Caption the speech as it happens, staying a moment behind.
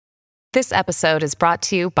This episode is brought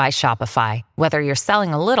to you by Shopify. Whether you're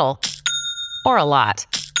selling a little or a lot,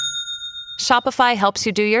 Shopify helps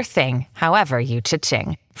you do your thing, however you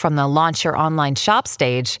cha-ching. From the launch your online shop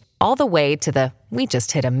stage, all the way to the we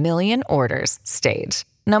just hit 1 million orders stage.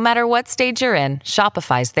 No matter what stage you're in,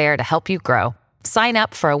 Shopify's there to help you grow. Sign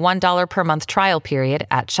up for a $1 per month trial period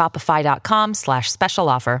at shopify.com/special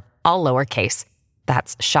offer, all lowercase.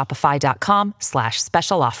 That's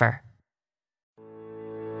shopify.com/special offer.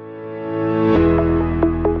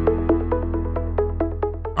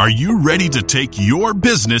 Are you ready to take your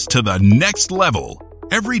business to the next level?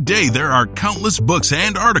 Every day there are countless books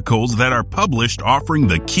and articles that are published offering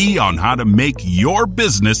the key on how to make your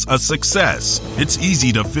business a success. It's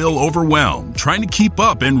easy to feel overwhelmed trying to keep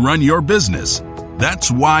up and run your business. That's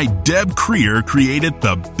why Deb Creer created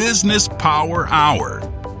the Business Power Hour.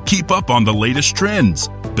 Keep up on the latest trends,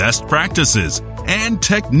 best practices, and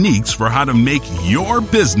techniques for how to make your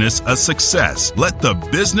business a success. Let the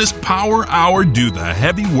Business Power Hour do the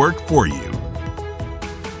heavy work for you.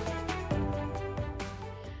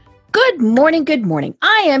 Good morning, good morning.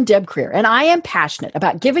 I am Deb Creer, and I am passionate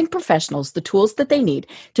about giving professionals the tools that they need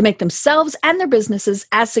to make themselves and their businesses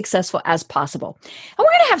as successful as possible. And we're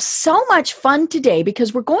going to have so much fun today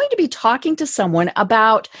because we're going to be talking to someone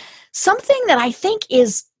about something that I think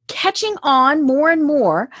is catching on more and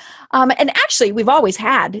more. And actually, we've always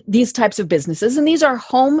had these types of businesses, and these are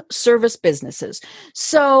home service businesses.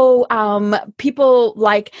 So people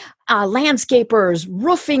like landscapers,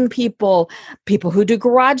 roofing people, people who do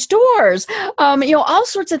garage doors, all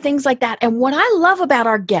sorts of things like that. And what I love about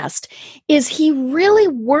our guest is he really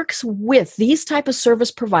works with these type of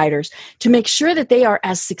service providers to make sure that they are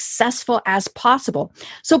as successful as possible.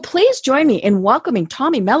 So please join me in welcoming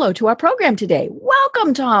Tommy Mello to our program today.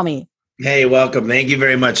 Welcome, Tommy. Hey, welcome. Thank you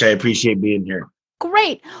very much. I appreciate being here.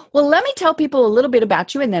 Great. Well, let me tell people a little bit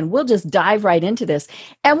about you, and then we'll just dive right into this.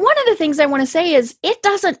 And one of the things I want to say is it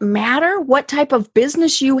doesn't matter what type of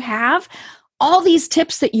business you have. All these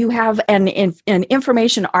tips that you have and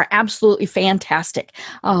information are absolutely fantastic.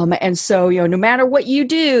 And so, no matter what you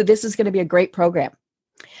do, this is going to be a great program.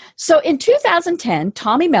 So in 2010,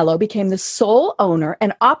 Tommy Mello became the sole owner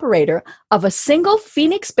and operator of a single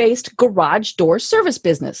Phoenix-based garage door service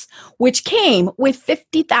business, which came with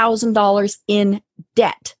 $50,000 in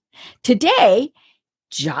debt. Today,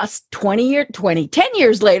 just 10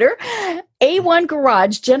 years later, A1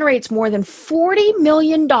 Garage generates more than $40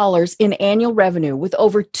 million in annual revenue with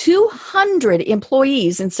over 200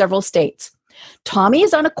 employees in several states. Tommy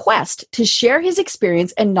is on a quest to share his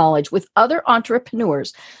experience and knowledge with other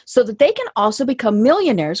entrepreneurs so that they can also become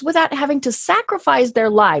millionaires without having to sacrifice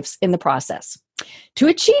their lives in the process. To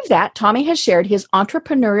achieve that, Tommy has shared his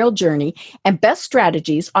entrepreneurial journey and best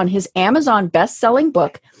strategies on his Amazon best-selling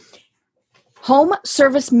book, Home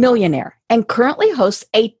Service Millionaire, and currently hosts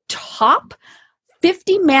a top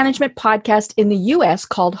 50 management podcast in the U.S.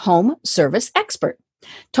 called Home Service Expert.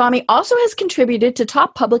 Tommy also has contributed to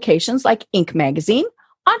top publications like Inc. magazine,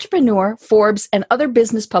 Entrepreneur, Forbes, and other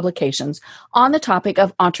business publications on the topic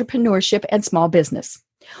of entrepreneurship and small business.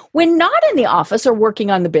 When not in the office or working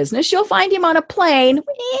on the business, you'll find him on a plane,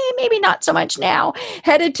 maybe not so much now,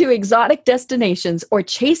 headed to exotic destinations or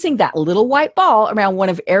chasing that little white ball around one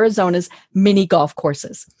of Arizona's mini golf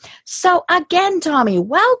courses. So again, Tommy,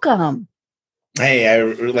 welcome. Hey,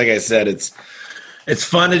 like I said, it's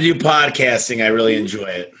fun to do podcasting. I really enjoy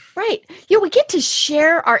it. Right. We get to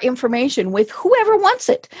share our information with whoever wants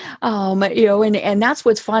it. And that's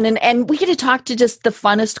what's fun. And we get to talk to just the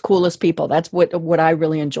funnest, coolest people. That's what I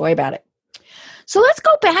really enjoy about it. So let's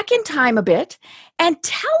go back in time a bit and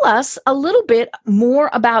tell us a little bit more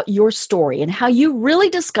about your story and how you really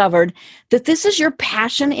discovered that this is your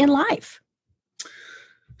passion in life.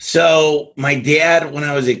 So my dad, when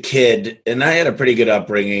I was a kid, and I had a pretty good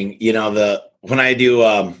upbringing, when I do,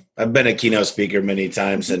 I've been a keynote speaker many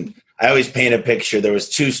times, and I always paint a picture. There was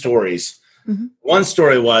two stories. Mm-hmm. One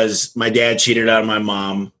story was my dad cheated on my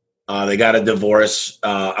mom. They got a divorce.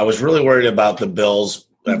 I was really worried about the bills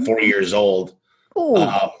at 4 years old.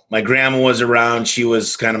 My grandma was around. She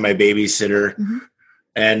was kind of my babysitter. Mm-hmm.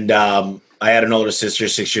 And I had an older sister,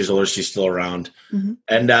 6 years older. She's still around. Mm-hmm.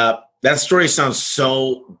 And that story sounds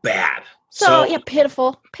so bad. So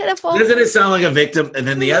pitiful. Doesn't it sound like a victim? And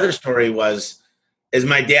then the other story is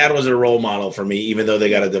my dad was a role model for me, even though they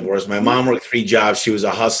got a divorce. My mom worked 3 jobs. She was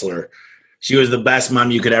a hustler. She was the best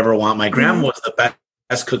mom you could ever want. My grandma was the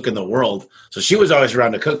best cook in the world. So she was always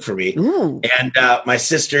around to cook for me. Ooh. And my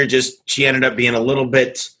sister she ended up being a little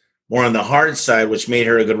bit more on the hard side, which made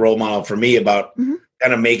her a good role model for me about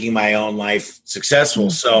kind of making my own life successful.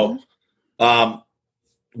 So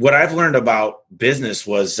what I've learned about business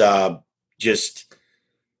was just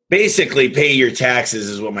basically pay your taxes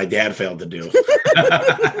is what my dad failed to do.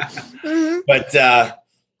 But,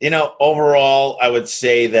 overall, I would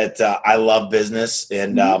say that I love business.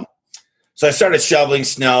 And so I started shoveling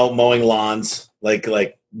snow, mowing lawns like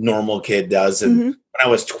normal kid does. And when I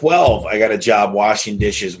was 12, I got a job washing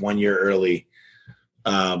dishes 1 year early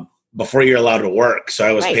before you're allowed to work. So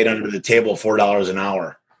I was paid under the table $4 an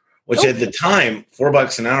hour, which at the time,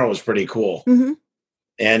 $4 an hour was pretty cool.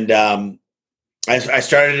 And I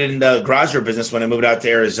started in the garage door business when I moved out to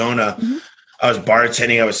Arizona. I was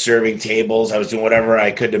bartending, I was serving tables, I was doing whatever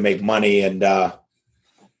I could to make money. And I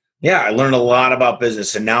learned a lot about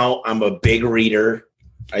business. And now I'm a big reader.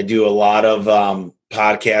 I do a lot of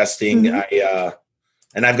podcasting.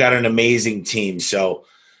 And I've got an amazing team. So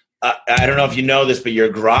I don't know if you know this, but your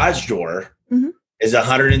garage door is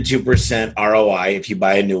 102% ROI if you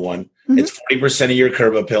buy a new one. It's 40% of your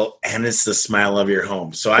curb appeal, and it's the smile of your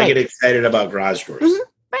home. So I get excited about garage doors.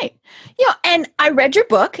 Right. And I read your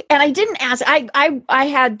book, and I didn't ask. I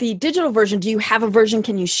had the digital version. Do you have a version?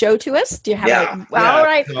 Can you show to us? Do you have all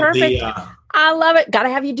right, perfect. I love it. Got to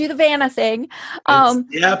have you do the Vanna thing.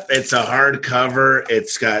 It's a hardcover.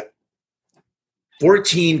 It's got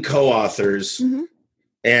 14 co-authors.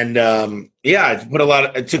 And I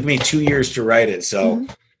put it took me 2 years to write it. So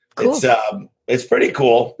cool. It's pretty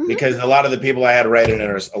cool because a lot of the people I had writing it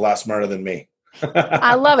are a lot smarter than me.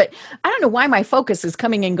 I love it. I don't know why my focus is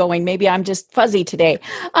coming and going. Maybe I'm just fuzzy today.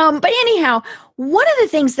 But anyhow, one of the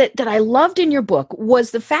things that I loved in your book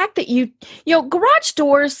was the fact that garage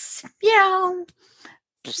doors,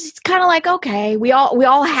 it's kind of like, okay, we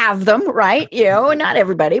all have them, right? Not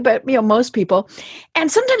everybody, but most people.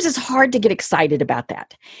 And sometimes it's hard to get excited about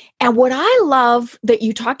that. And what I love that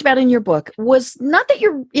you talked about in your book was not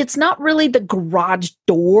that it's not really the garage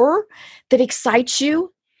door that excites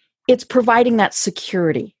you. It's providing that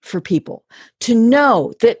security for people to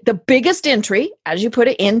know that the biggest entry, as you put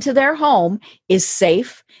it, into their home is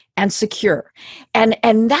safe and secure. And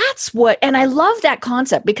that's and I love that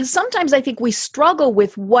concept because sometimes I think we struggle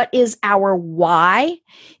with what is our why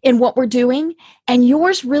in what we're doing. And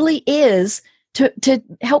yours really is to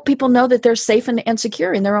help people know that they're safe and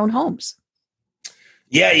secure in their own homes.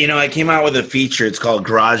 Yeah. I came out with a feature. It's called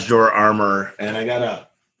Garage Door Armor, and I got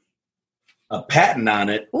a patent on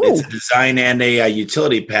it. Ooh. It's a design and a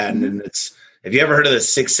utility patent. And it's, if you ever heard of the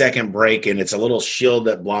 6-second break-in, it's a little shield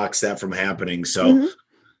that blocks that from happening. So,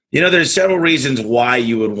 there's several reasons why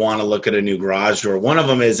you would want to look at a new garage door. One of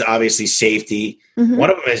them is obviously safety. One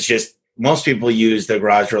of them is just most people use their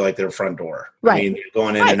garage door like their front door. Right. I mean, they're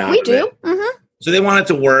going in and out. We do. So they want it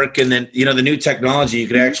to work. And then, the new technology, you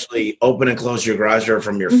could actually open and close your garage door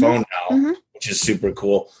from your phone now, which is super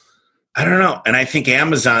cool. I don't know. And I think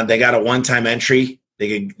Amazon, they got a one-time entry.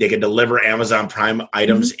 They could deliver Amazon Prime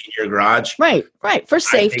items in your garage. Right. For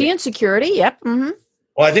safety and security. Yep.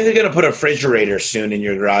 Well, I think they're going to put a refrigerator soon in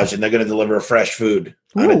your garage, and they're going to deliver fresh food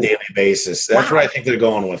on a daily basis. That's where I think they're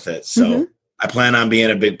going with it. So I plan on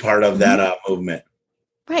being a big part of that movement.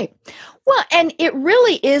 Right. Well, and it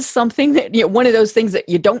really is something that, one of those things that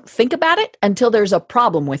you don't think about it until there's a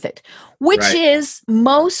problem with it, which is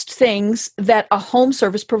most things that a home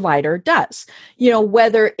service provider does,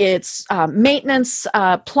 whether it's maintenance,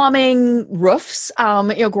 plumbing, roofs,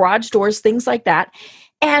 garage doors, things like that.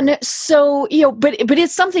 And so, but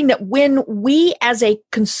it's something that when we as a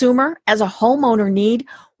consumer, as a homeowner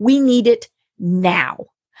we need it now.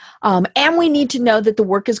 And we need to know that the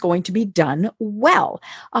work is going to be done well.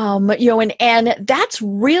 And that's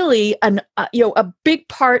really a big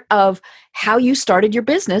part of how you started your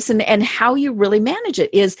business and how you really manage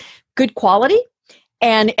it is good quality.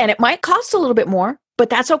 And it might cost a little bit more,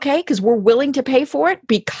 but that's okay because we're willing to pay for it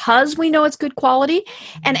because we know it's good quality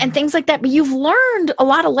and things like that. But you've learned a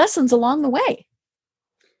lot of lessons along the way.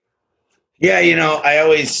 Yeah,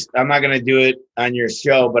 I'm not going to do it on your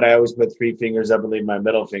show, but I always put 3 fingers up and leave my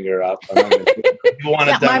middle finger up.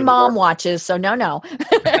 My mom watches, so no.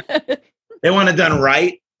 They want it done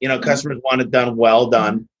right. Customers want it done well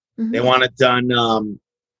done. They want it done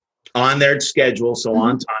on their schedule, so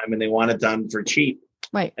on time, and they want it done for cheap.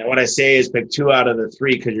 Right. And what I say is pick 2 out of the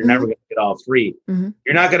 3 because you're never going to get all 3.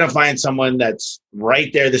 You're not going to find someone that's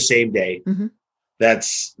right there the same day,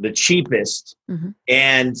 that's the cheapest,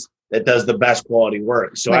 and that does the best quality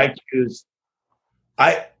work. So I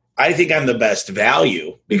think I'm the best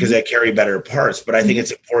value because I carry better parts, but I think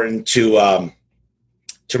it's important to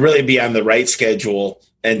really be on the right schedule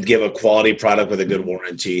and give a quality product with a good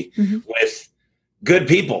warranty with good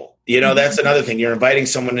people. That's another thing. You're inviting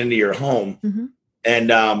someone into your home and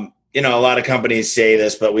you know, a lot of companies say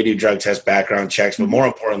this, but we do drug test background checks. But more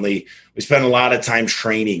importantly, we spend a lot of time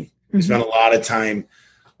training. We spend a lot of time.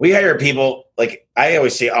 We hire people, like I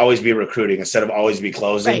always say, always be recruiting instead of always be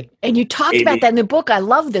closing. Right. And you talked about that in the book. I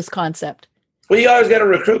love this concept. Well, you always got to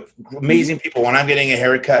recruit amazing people. When I'm getting a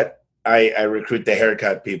haircut, I recruit the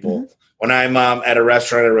haircut people. When I'm at a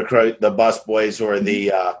restaurant, I recruit the bus boys or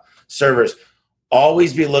the servers.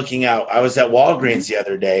 Always be looking out. I was at Walgreens the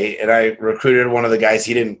other day, and I recruited one of the guys.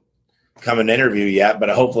 He didn't come and interview yet, but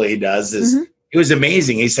hopefully he does. He was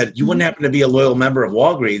amazing. He said, "You wouldn't happen to be a loyal member of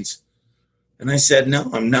Walgreens?" And I said, "No,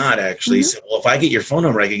 I'm not actually." He said, "Well, if I get your phone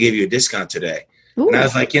number, I could give you a discount today." Ooh. And I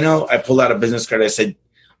was like, I pulled out a business card. I said,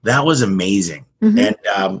 "That was amazing." And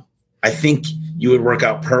I think you would work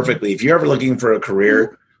out perfectly. If you're ever looking for a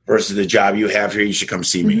career versus the job you have here, you should come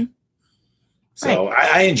see me. So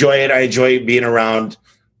I enjoy it. I enjoy being around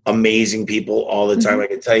amazing people all the time. I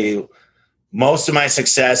can tell you, most of my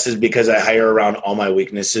success is because I hire around all my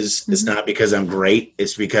weaknesses. It's not because I'm great.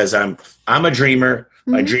 It's because I'm a dreamer.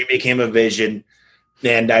 My dream became a vision,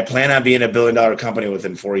 and I plan on being a $1 billion company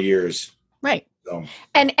within 4 years. Right. So.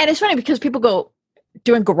 And it's funny because people go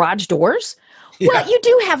doing garage doors. Well, you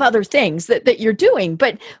do have other things that you're doing,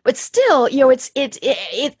 but still,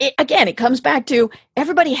 it again, it comes back to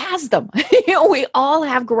everybody has them. We all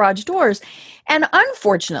have garage doors, and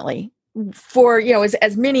unfortunately, for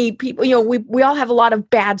as many people, we all have a lot of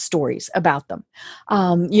bad stories about them.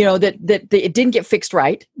 That it didn't get fixed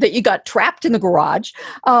right, that you got trapped in the garage.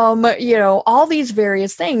 All these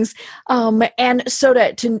various things, and so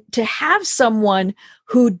to have someone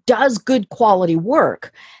who does good quality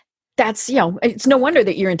work. That's, it's no wonder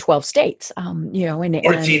that you're in 12 states, and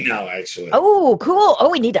 14 now, actually. Oh, cool. Oh,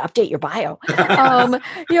 we need to update your bio.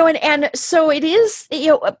 And so it is,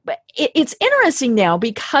 it's interesting now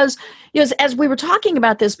because, as we were talking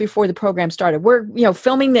about this before the program started, we're,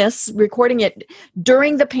 filming this, recording it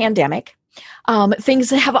during the pandemic. Things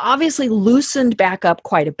have obviously loosened back up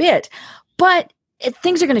quite a bit, but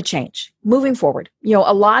things are going to change moving forward.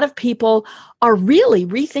 A lot of people are really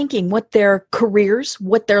rethinking what their careers,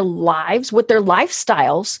 what their lives, what their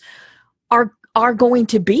lifestyles are going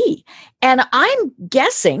to be. And I'm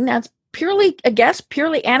guessing, that's purely a guess,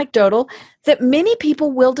 purely anecdotal, that many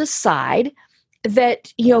people will decide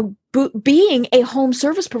that, being a home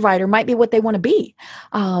service provider might be what they want to be.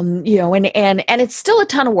 And it's still a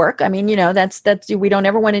ton of work. I mean, that's, we don't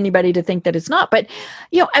ever want anybody to think that it's not, but,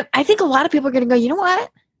 I think a lot of people are going to go, you know what?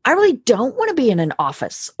 I really don't want to be in an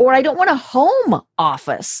office, or I don't want a home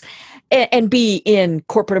office and be in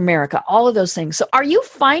corporate America, all of those things. So are you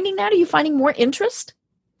finding that? Are you finding more interest?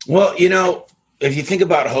 Well, if you think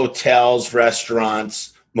about hotels,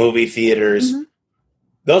 restaurants, movie theaters,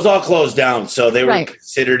 those all closed down. So they were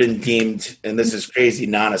considered and deemed, and this is crazy,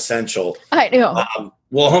 non-essential. I know.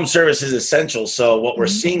 Well, home service is essential. So what we're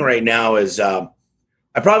seeing right now is I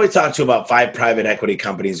probably talk to about 5 private equity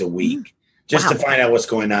companies a week just to find out what's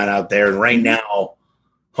going on out there. And right now,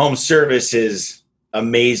 home service is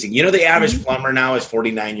amazing. The average plumber now is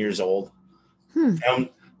 49 years old. And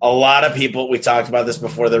a lot of people, we talked about this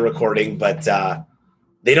before the recording, but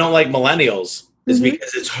they don't like millennials. Is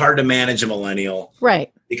because it's hard to manage a millennial.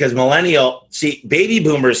 Right. Because baby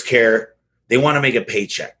boomers care. They want to make a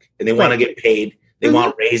paycheck and they want to get paid. They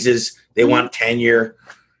want raises. They want tenure.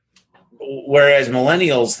 Whereas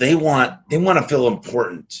millennials, they want to feel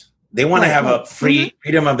important. They want to have a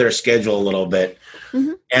freedom of their schedule a little bit.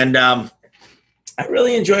 And I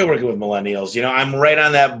really enjoy working with millennials. I'm right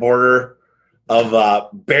on that border of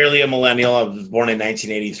barely a millennial. I was born in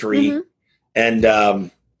 1983. And,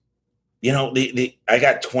 I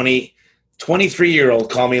got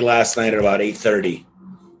 23-year-old call me last night at about 8:30.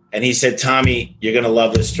 And he said, "Tommy, you're going to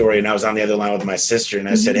love this story." And I was on the other line with my sister. And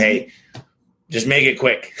I said, "Hey, just make it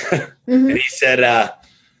quick." And he said,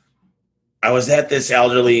 I was at this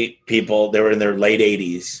elderly people. They were in their late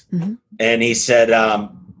 80s. And he said,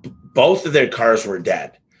 both of their cars were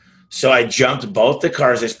dead. So I jumped both the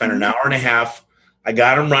cars. I spent an hour and a half. I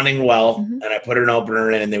got them running well. And I put an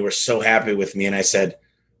opener in, and they were so happy with me. And I said,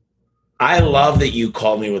 "I love that you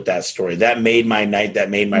called me with that story. That made my night. That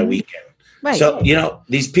made my weekend." Right. So,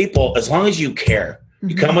 these people, as long as you care,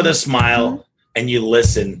 you come with a smile and you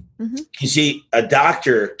listen. You see, a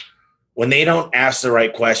doctor, when they don't ask the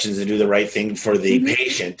right questions and do the right thing for the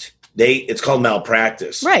patient, it's called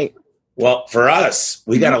malpractice. Right. Well, for us,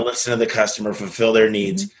 we got to listen to the customer, fulfill their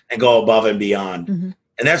needs, and go above and beyond. And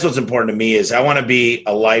that's what's important to me is I want to be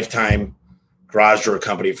a lifetime garage door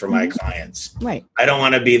company for my clients. Right. I don't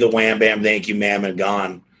want to be the wham, bam, thank you, ma'am, and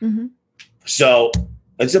gone. So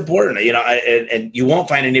it's important, and you won't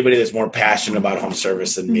find anybody that's more passionate about home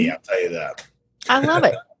service than me. I'll tell you that. I love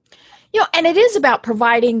it. And it is about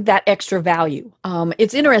providing that extra value.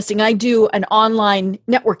 It's interesting. I do an online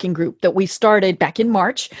networking group that we started back in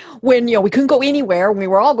March when, we couldn't go anywhere and we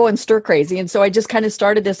were all going stir crazy. And so I just kind of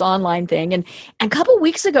started this online thing. And a couple of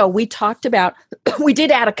weeks ago, we talked about, we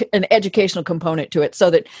did add an educational component to it so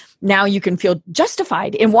that now you can feel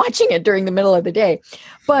justified in watching it during the middle of the day.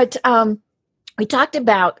 But, we talked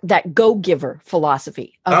about that go-giver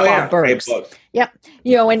philosophy of Bob Burg's. Yep.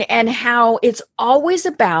 And how it's always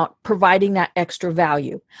about providing that extra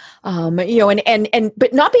value.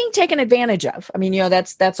 But not being taken advantage of. I mean,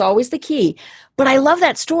 that's always the key. But I love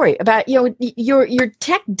that story about, your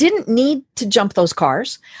tech didn't need to jump those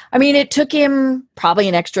cars. I mean, it took him probably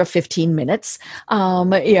an extra 15 minutes. I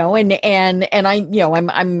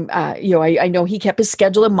know he kept his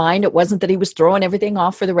schedule in mind. It wasn't that he was throwing everything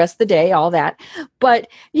off for the rest of the day, all that. But,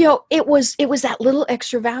 it was that little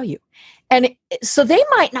extra value. And so they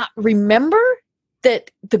might not remember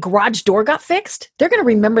that the garage door got fixed. They're going to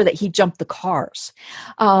remember that he jumped the cars,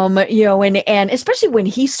 and especially when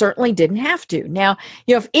he certainly didn't have to. Now,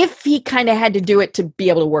 if he kind of had to do it to be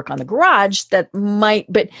able to work on the garage, that might,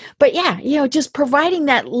 but yeah, just providing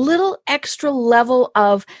that little extra level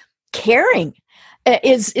of caring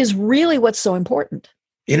is really what's so important.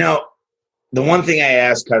 The one thing I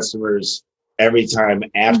ask customers every time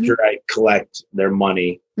after I collect their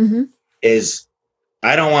money is,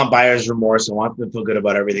 I don't want buyer's remorse. I want them to feel good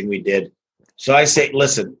about everything we did. So I say,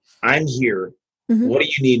 listen, I'm here. What do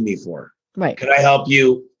you need me for? Right. Could I help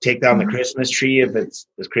you take down the Christmas tree if it's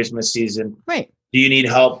the Christmas season? Right. Do you need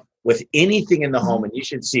help with anything in the home? And you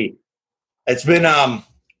should see, it's been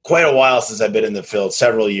quite a while since I've been in the field,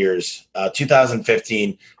 several years,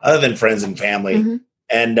 2015, other than friends and family.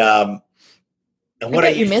 And what I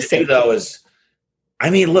used to do, though, is,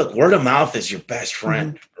 look, word of mouth is your best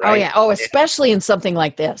friend. Right? Oh, yeah. Oh, especially in something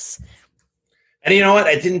like this. And you know what?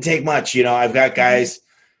 It didn't take much. I've got guys,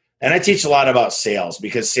 and I teach a lot about sales,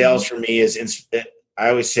 because sales for me is, I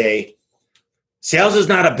always say, sales is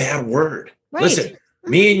not a bad word. Right. Listen,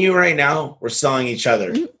 me and you right now, we're selling each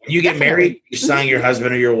other. When you get married, you're selling your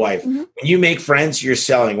husband or your wife. When you make friends, you're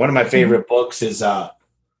selling. One of my favorite books is, I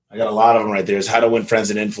got a lot of them right there, is How to Win Friends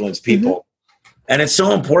and Influence People. And it's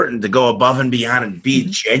so important to go above and beyond and be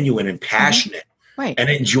genuine and passionate and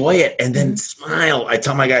enjoy it, and then smile. I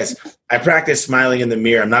tell my guys, I practice smiling in the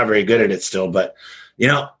mirror. I'm not very good at it still, but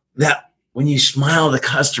that when you smile to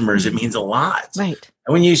customers, it means a lot. Right.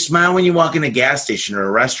 And when you smile, when you walk in a gas station or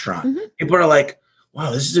a restaurant, people are like,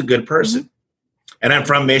 wow, this is a good person. And I'm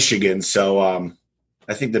from Michigan, so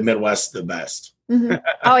I think the Midwest is the best.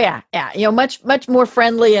 Oh yeah. Yeah. Much more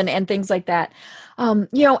friendly and things like that.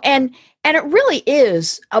 And it really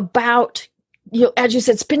is about, as you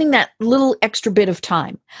said, spending that little extra bit of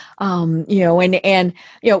time. Here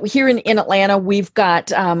in Atlanta, we've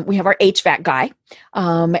got, we have our HVAC guy,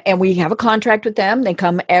 and we have a contract with them. They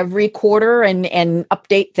come every quarter and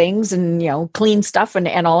update things and, clean stuff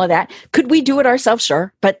and all of that. Could we do it ourselves?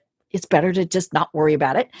 Sure. But it's better to just not worry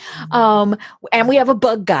about it. And we have a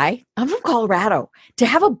bug guy. I'm from Colorado. To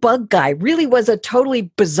have a bug guy really was a totally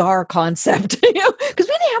bizarre concept, because we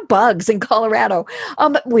didn't have bugs in Colorado.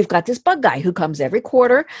 But we've got this bug guy who comes every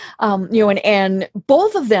quarter, and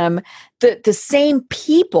both of them, the same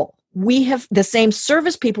people. We have the same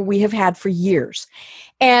service people we have had for years.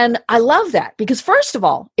 And I love that because, first of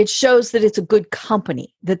all, it shows that it's a good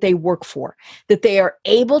company that they work for, that they are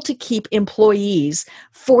able to keep employees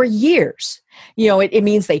for years. It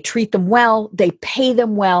means they treat them well, they pay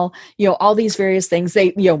them well, all these various things.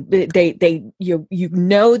 They that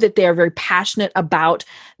they're very passionate about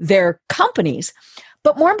their companies.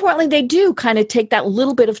 But more importantly, they do kind of take that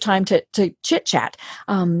little bit of time to chit chat.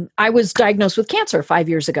 I was diagnosed with cancer 5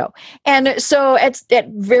 years ago. And so at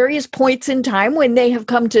various points in time when they have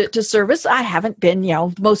come to service, I haven't been,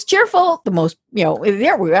 the most cheerful, the most,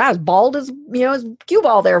 there we are, as bald as, as cue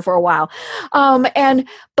ball there for a while.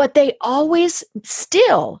 But they always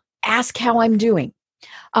still ask how I'm doing.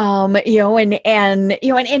 And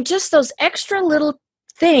just those extra little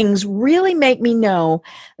things really make me know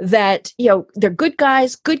that, they're good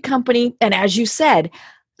guys, good company. And as you said,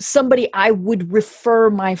 somebody I would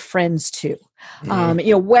refer my friends to,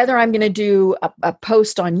 whether I'm going to do a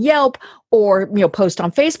post on Yelp or, post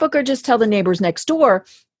on Facebook or just tell the neighbors next door,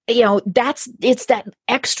 it's that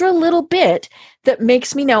extra little bit that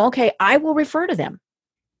makes me know, okay, I will refer to them.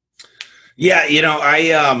 Yeah.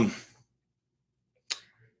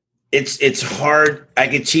 It's hard. I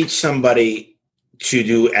could teach somebody to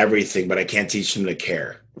do everything, but I can't teach them to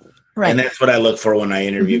care. Right. And that's what I look for when I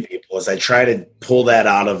interview people, is I try to pull that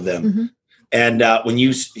out of them. And I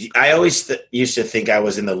always used to think I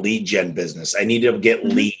was in the lead gen business. I need to get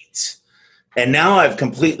leads. And now I've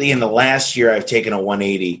completely, in the last year, I've taken a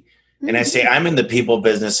 180. And I say I'm in the people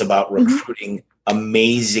business about recruiting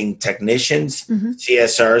amazing technicians,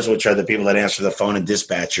 CSRs, which are the people that answer the phone, and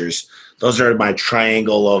dispatchers. Those are my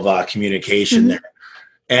triangle of communication there.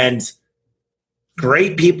 And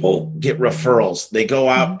great people get referrals. They go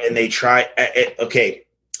out and they try. Okay,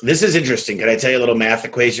 this is interesting. Can I tell you a little math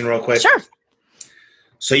equation real quick? Sure.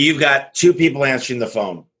 So you've got two people answering the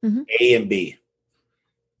phone, A and B.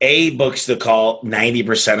 A books the call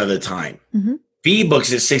 90% of the time. B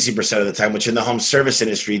books it 60% of the time, which in the home service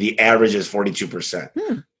industry, the average is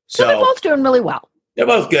 42%. So they're both doing really well. They're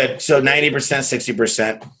both good. So 90%,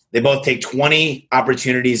 60%. They both take 20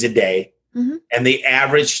 opportunities a day. And the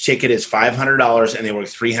average ticket is $500, and they work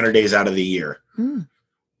 300 days out of the year.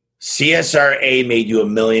 CSR A made you $1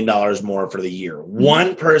 million more for the year.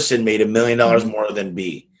 One person made $1 million more than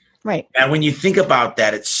B. Right. And when you think about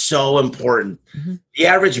that, it's so important. The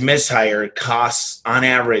average mishire costs, on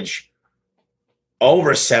average,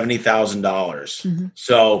 over $70,000.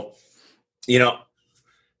 So, you know,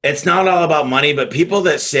 it's not all about money, but people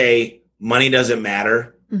that say money doesn't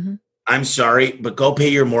matter, I'm sorry, but go pay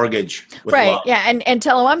your mortgage. With love. Yeah. And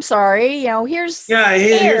tell them, I'm sorry. You know, here's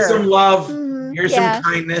some love. Here's some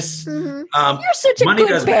kindness. You're such a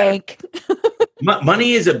good bank.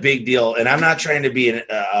 Money is a big deal. And I'm not trying to be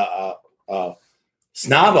a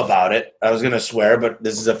snob about it. I was going to swear, but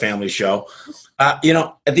this is a family show. You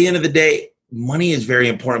know, at the end of the day, money is very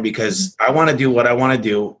important because I want to do what I want to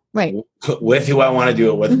do with who I want to do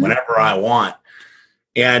it with whenever I want.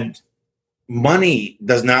 And money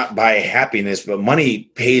does not buy happiness, but money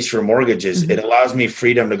pays for mortgages. It allows me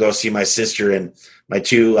freedom to go see my sister and my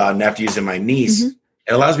two nephews and my niece. It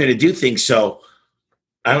allows me to do things. So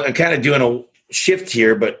I'm kind of doing a shift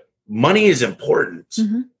here, but money is important.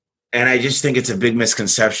 And I just think it's a big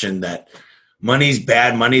misconception that money's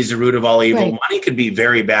bad. Money's the root of all evil. Money could be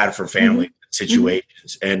very bad for family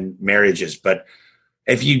situations and marriages. But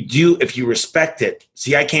if you respect it,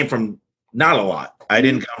 see, I came from not a lot. I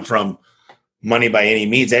didn't come from money by any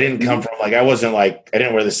means. I didn't come from I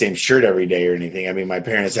didn't wear the same shirt every day or anything. I mean, my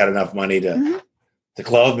parents had enough money to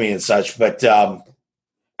clothe me and such. But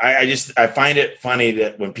I find it funny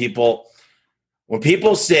that when people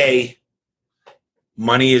say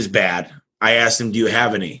money is bad, I ask them, do you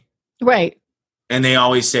have any? Right. And they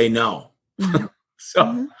always say no.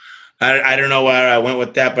 So I don't know where I went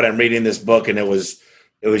with that, but I'm reading this book, and it was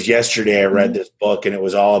yesterday I read this book, and it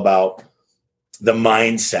was all about the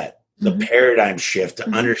mindset, the paradigm shift to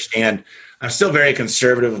understand. I'm still very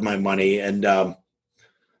conservative with my money, and I'm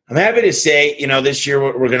happy to say, you know, this year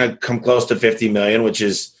we're going to come close to 50 million, which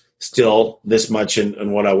is still this much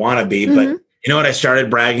in what I want to be. But you know what I started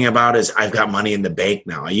bragging about is I've got money in the bank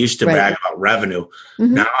now. I used to brag about revenue.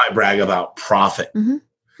 Now I brag about profit. And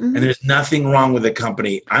there's nothing wrong with the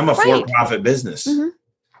company. I'm a for-profit business.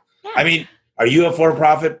 I mean, are you a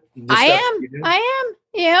for-profit? I am.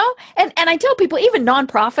 You know, and I tell people even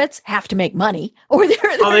nonprofits have to make money or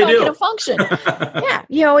they're not going to function.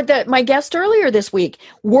 You know, my guest earlier this week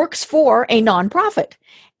works for a nonprofit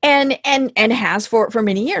and has for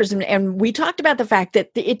many years. And we talked about the fact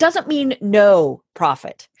that it doesn't mean no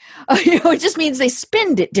profit. You know, it just means they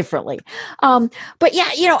spend it differently. But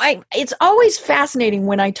yeah, you know, it's always fascinating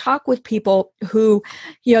when I talk with people who,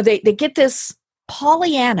 you know, they get this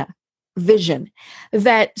Pollyanna vision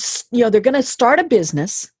that, you know, they're going to start a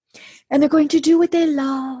business and they're going to do what they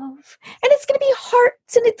love, and it's going to be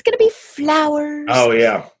hearts and it's going to be flowers. Oh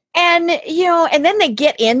yeah. And, you know, and then they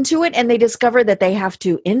get into it and they discover that they have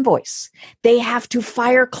to invoice. They have to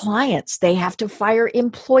fire clients. They have to fire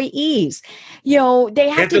employees. You know, they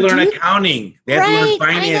have to learn accounting. They have to learn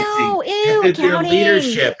financing. They have to learn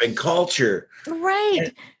leadership and culture.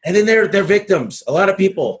 Right. And then they're victims. A lot of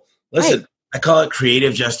people, listen, I call it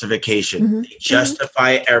creative justification. They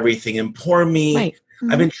justify everything. And poor me,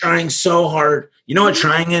 I've been trying so hard. You know what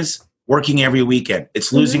trying is? Working every weekend.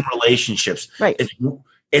 It's losing relationships. Right.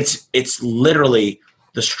 It's literally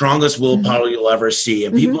the strongest willpower you'll ever see.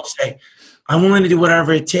 And people say, I'm willing to do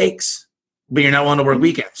whatever it takes, but you're not willing to work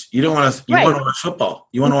weekends. You don't want to, you want to watch football.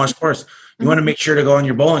 You want to watch sports. You want to make sure to go in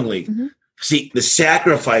your bowling league. See, the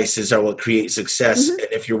sacrifices are what create success. And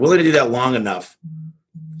if you're willing to do that long enough,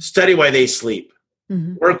 study why they sleep.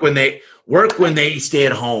 Work when they stay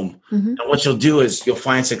at home. And what you'll do is you'll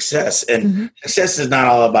find success. And success is not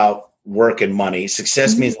all about work and money.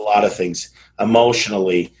 Success means a lot of things.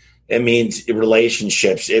 Emotionally, it means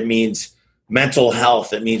relationships. It means mental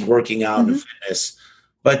health. It means working out and fitness.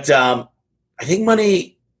 But I think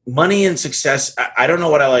money and success, I don't know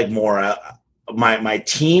what I like more, my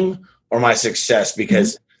team or my success,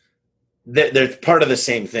 because they're part of the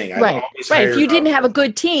same thing. Right. If you didn't have a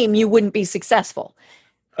good team, you wouldn't be successful.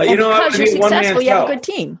 Because you're successful, you have a good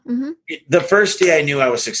team. Mm-hmm. The first day I knew I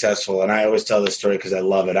was successful, and I always tell this story because I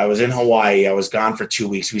love it. I was in Hawaii. I was gone for 2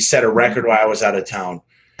 weeks. We set a record while I was out of town.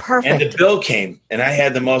 Perfect. And the bill came, and I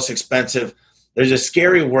had the most expensive. There's a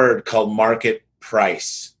scary word called market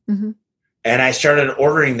price. Mm-hmm. And I started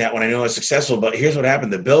ordering that when I knew I was successful. But here's what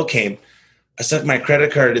happened. The bill came. I stuck my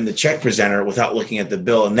credit card in the check presenter without looking at the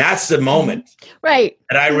bill. And that's the moment that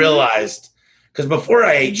I realized, because before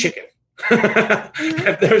I ate chicken.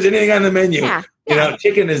 If there was anything on the menu, you know,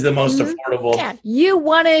 chicken is the most affordable. Yeah, you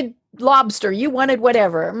wanted lobster, you wanted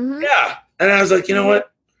whatever. Mm-hmm. Yeah, and I was like, you know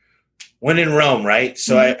what? When in Rome, right?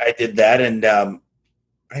 So I did that, and I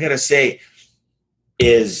gotta say,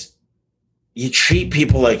 is you treat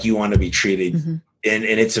people like you want to be treated, and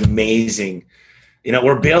it's amazing. You know,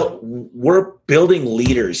 we're building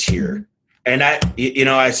leaders here, and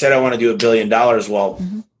I said I want to do $1 billion. Well.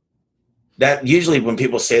 That usually when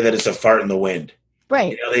people say that, it's a fart in the wind.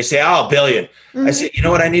 Right. You know, they say, $1 billion. I say, you know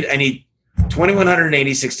what I need? I need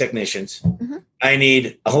 2,186 technicians. I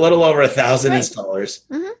need a little over 1,000 installers.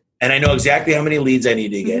 And I know exactly how many leads I need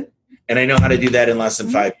to get. And I know how to do that in less than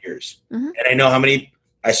 5 years. And I know how many.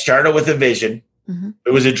 I started with a vision.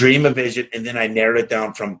 It was a dream, a vision. And then I narrowed it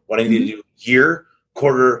down from what I need to do year,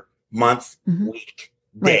 quarter, month, week,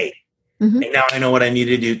 day. And now I know what I need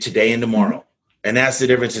to do today and tomorrow. And that's the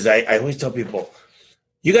difference. Is I always tell people,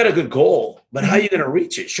 you got a good goal, but how are you going to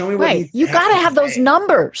reach it? Show me what you got to have those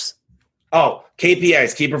numbers. Oh,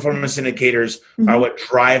 KPIs, key performance indicators, are what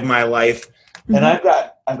drive my life. And I've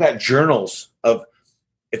got journals of,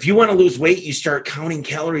 if you want to lose weight, you start counting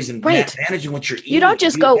calories and managing what you're eating. You don't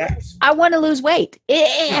just go, I want to lose weight.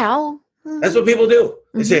 That's what people do.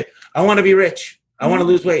 They say, I want to be rich. I want to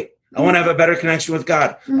lose weight. I want to have a better connection with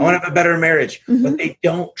God. I want to have a better marriage. But they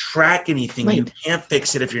don't track anything. You can't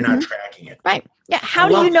fix it if you're not tracking it. Right. Yeah. How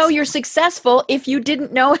do you know you're successful if you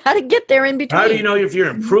didn't know how to get there in between? How do you know if you're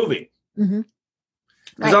improving?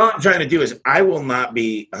 Because all I'm trying to do is, I will not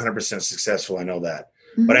be 100% successful. I know that.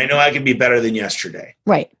 But I know I can be better than yesterday.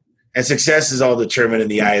 Right. And success is all determined in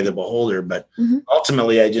the eye of the beholder. But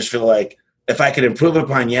ultimately, I just feel like if I could improve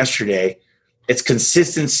upon yesterday, it's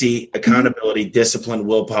consistency, accountability, discipline,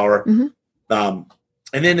 willpower. And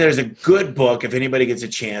then there's a good book, if anybody gets a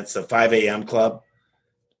chance, the 5 a.m. Club.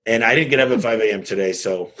 And I didn't get up at 5 a.m. today,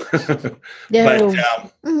 so.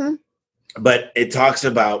 But it talks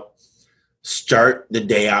about start the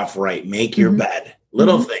day off right. Make your bed.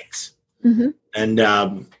 Little things. And,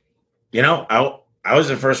 you know, I was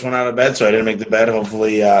the first one out of bed, so I didn't make the bed.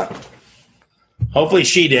 Hopefully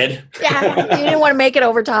she did. Yeah, you didn't want to make it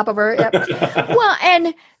over top of her. Yep. Well,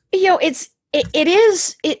 and you know, it's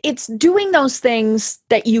doing those things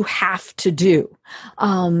that you have to do,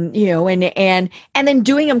 you know, and then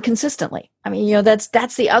doing them consistently. I mean, you know,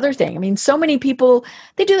 that's the other thing. I mean, so many people,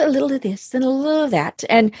 they do a little of this and a little of that,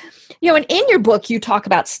 and you know, and in your book you talk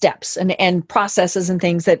about steps and processes and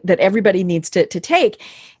things that everybody needs to take.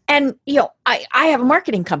 And you know, I have a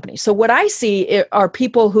marketing company, so what I see are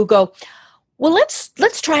people who go, well, let's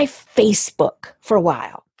try Facebook for a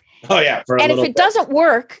while. Oh yeah. And if it doesn't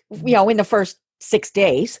work, you know, in the first 6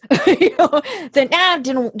 days, you know, then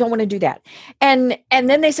don't want to do that. And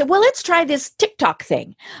then they said, well, let's try this TikTok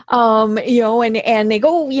thing. You know, and they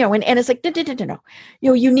go, you know, and it's like, no. You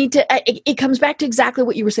know, you need to, it comes back to exactly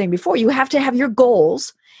what you were saying before. You have to have your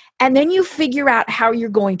goals, and then you figure out how you're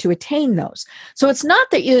going to attain those. So it's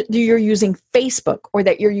not that you're using Facebook or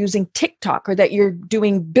that you're using TikTok or that you're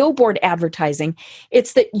doing billboard advertising.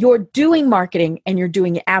 It's that you're doing marketing and you're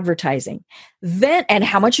doing advertising. Then, and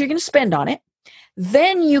how much you're going to spend on it.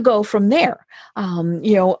 Then you go from there.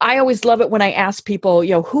 You know, I always love it when I ask people,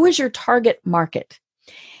 you know, who is your target market?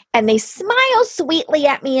 And they smile sweetly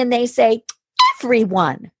at me and they say,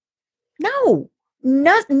 everyone. No.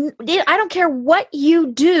 Nothing. I don't care what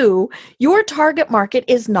you do. Your target market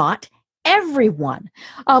is not everyone.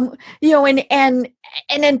 You know, and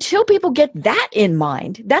until people get that in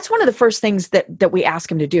mind, that's one of the first things that we ask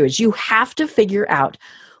them to do is you have to figure out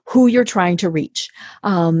who you're trying to reach.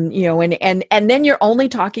 You know, and then you're only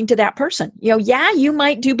talking to that person. You know, yeah, you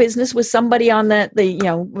might do business with somebody on the you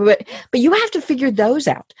know, but you have to figure those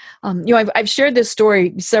out. You know, I've shared this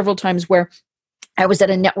story several times where I was at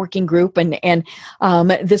a networking group and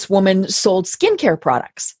this woman sold skincare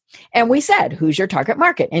products. And we said, who's your target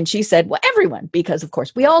market? And she said, well, everyone, because of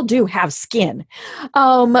course we all do have skin.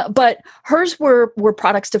 But hers were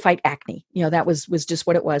products to fight acne. You know, that was just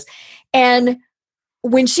what it was. And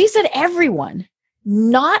when she said everyone,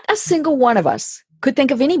 not a single one of us could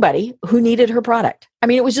think of anybody who needed her product. I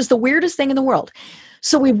mean, it was just the weirdest thing in the world.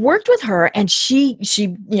 So we worked with her, and she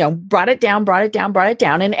brought it down.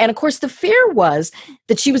 And of course the fear was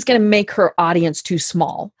that she was going to make her audience too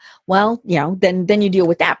small. Well, then you deal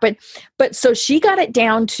with that. But so she got it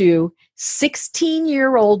down to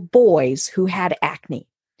 16-year-old boys who had acne.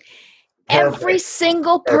 Perfect. Every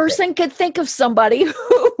single person could think of somebody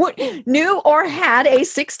who knew or had a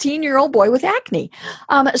 16-year-old boy with acne.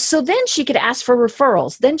 So then she could ask for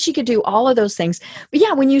referrals. Then she could do all of those things. But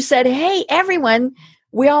yeah, when you said, hey, everyone,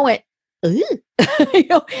 we all went, and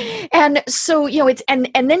so, it's, and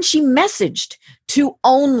then she messaged to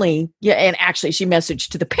and actually she messaged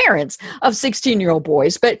to the parents of 16-year-old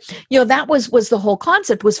boys. But, that was the whole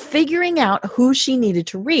concept, was figuring out who she needed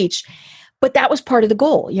to reach. But that was part of the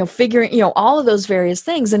goal, figuring, all of those various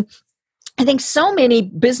things. And I think so many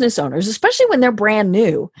business owners, especially when they're brand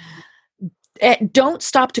new, don't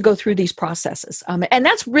stop to go through these processes. And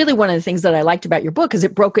that's really one of the things that I liked about your book, is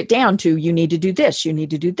it broke it down to, you need to do this, you need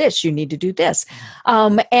to do this, you need to do this.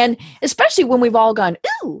 And especially when we've all gone,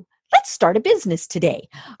 ooh, let's start a business today.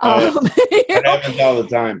 That happens all the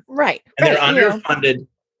time. Right. And they're underfunded.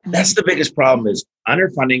 That's the biggest problem, is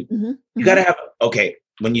underfunding. Mm-hmm. You got to have,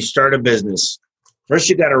 when you start a business, first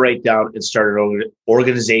you got to write down and start an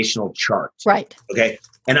organizational chart. Right. Okay.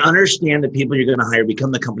 And understand the people you're going to hire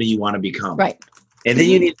become the company you want to become. Right. And then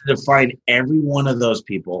you need to define every one of those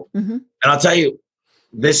people. Mm-hmm. And I'll tell you,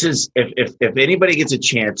 this is, if anybody gets a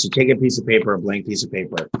chance to take a piece of paper, a blank piece of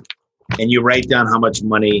paper, and you write down how much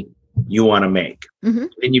money you want to make. Mm-hmm.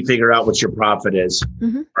 Then you figure out what your profit is,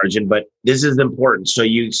 margin. But this is important. So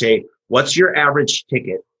you say, what's your average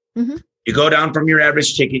ticket? Mm-hmm. You go down from your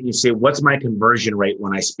average ticket and you say, what's my conversion rate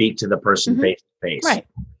when I speak to the person face to face? Right.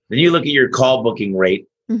 Then you look at your call booking rate,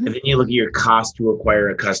 and then you look at your cost to acquire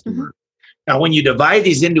a customer. Mm-hmm. Now, when you divide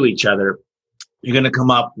these into each other, you're going to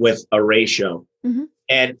come up with a ratio,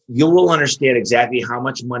 and you will understand exactly how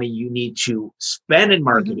much money you need to spend in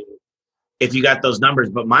marketing if you got those numbers.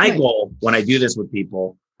 But my goal when I do this with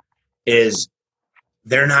people is,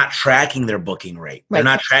 they're not tracking their booking rate. Right. They're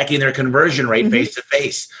not tracking their conversion rate face to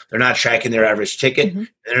face. They're not tracking their average ticket.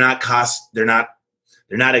 They're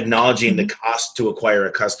not acknowledging the cost to acquire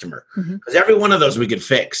a customer. Because every one of those we could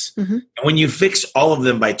fix. And when you fix all of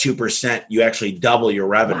them by 2%, you actually double your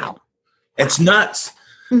revenue. Wow. It's nuts.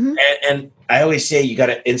 And I always say, you got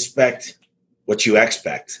to inspect what you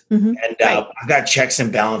expect. And I've got checks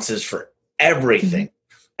and balances for everything.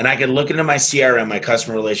 And I can look into my CRM, my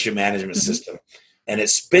customer relationship management system, and it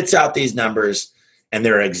spits out these numbers, and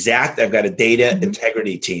they're exact. I've got a data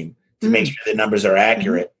integrity team to make sure the numbers are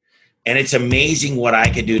accurate. And it's amazing what I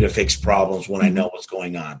can do to fix problems when I know what's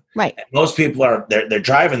going on. Right. And most people they're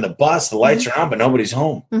driving the bus, the lights are on, but nobody's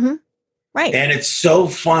home. Right. And it's so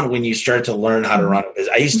fun when you start to learn how to run a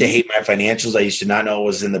business. I used to hate my financials. I used to not know what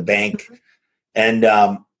was in the bank. And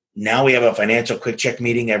now we have a financial quick check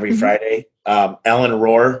meeting every Friday. Ellen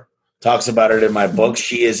Rohr talks about it in my book.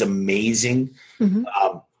 She is amazing.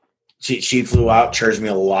 She flew out, charged me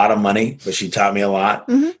a lot of money, but she taught me a lot.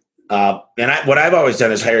 And what I've always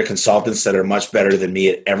done is hire consultants that are much better than me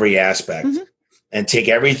at every aspect, and take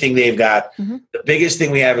everything they've got. The biggest thing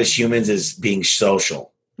we have as humans is being social.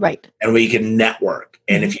 Right. And we can network.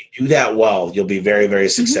 And if you do that well, you'll be very, very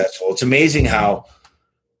successful. It's amazing how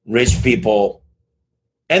rich people,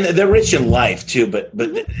 and they're rich in life too, but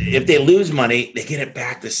if they lose money, they get it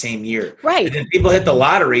back the same year. Right. And then people hit the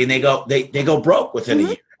lottery and they go broke within a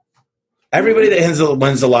year. Everybody that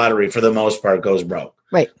wins the lottery, for the most part, goes broke.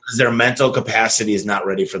 Right. Because their mental capacity is not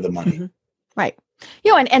ready for the money. Right.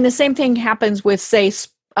 And the same thing happens with, say,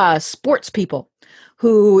 sports people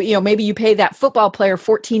who, maybe you pay that football player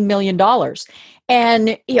 $14 million.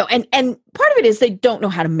 And, and part of it is they don't know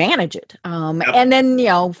how to manage it. And then,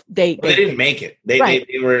 they didn't make it. They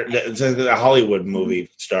were a Hollywood movie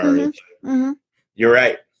star. You're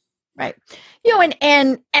right. Right.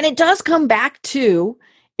 And it does come back to,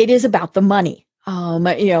 it is about the money.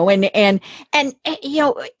 And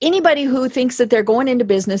anybody who thinks that they're going into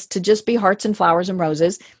business to just be hearts and flowers and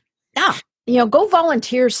roses, go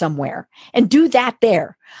volunteer somewhere and do that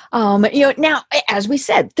there. Now, as we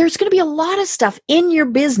said, there's going to be a lot of stuff in your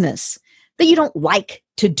business that you don't like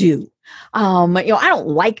to do. I don't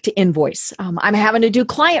like to invoice. I'm having to do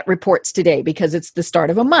client reports today because it's the start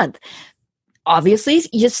of a month. Obviously,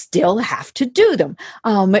 you still have to do them.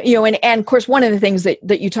 And of course, one of the things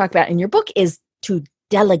that you talk about in your book is to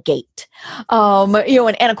delegate. And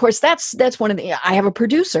of course, that's one of the, I have a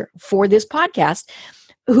producer for this podcast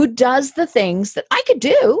who does the things that I could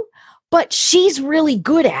do, but she's really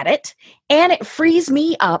good at it. and it frees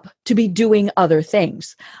me up to be doing other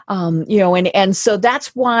things. And so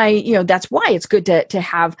that's why it's good to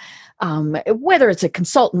have, whether it's a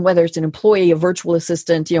consultant, whether it's an employee, a virtual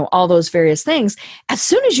assistant, all those various things. As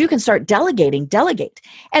soon as you can start delegate.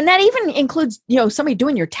 And that even includes, somebody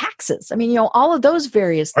doing your taxes. I mean, all of those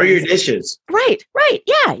various things. Or your dishes. Right.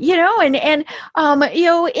 Yeah.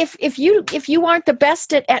 If you aren't the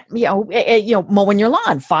best at mowing your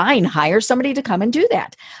lawn, fine, hire somebody to come and do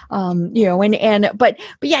that. But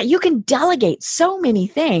yeah, you can delegate so many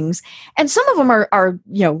things. And some of them are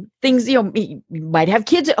things, you might have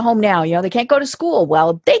kids at home now, they can't go to school.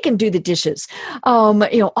 Well, they can do the dishes,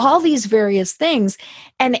 all these various things.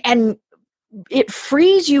 And it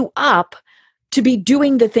frees you up to be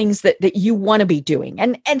doing the things that you want to be doing.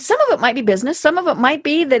 And some of it might be business. Some of it might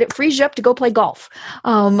be that it frees you up to go play golf.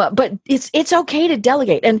 But it's okay to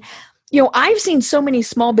delegate. And, I've seen so many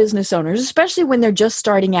small business owners, especially when they're just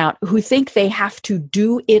starting out, who think they have to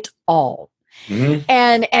do it all. Mm-hmm.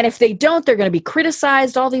 And if they don't, they're going to be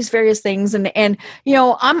criticized, all these various things. And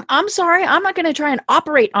I'm sorry, I'm not going to try and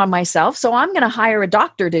operate on myself. So I'm going to hire a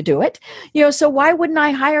doctor to do it. So why wouldn't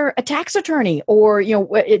I hire a tax attorney or,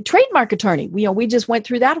 a trademark attorney? We just went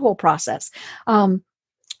through that whole process.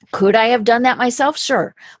 Could I have done that myself?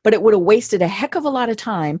 Sure. But it would have wasted a heck of a lot of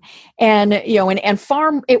time. And,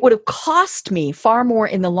 it would have cost me far more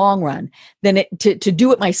in the long run than to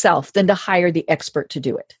do it myself than to hire the expert to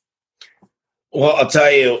do it. Well, I'll tell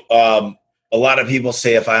you, a lot of people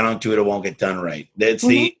say if I don't do it, it won't get done right. It's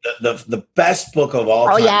the best book of all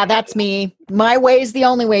time. Oh, yeah, that's me. My way is the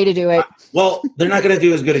only way to do it. Well, they're not going to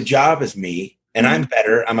do as good a job as me. And I'm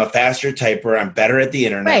better. I'm a faster typer. I'm better at the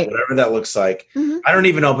internet, right. Whatever that looks like. Mm-hmm. I don't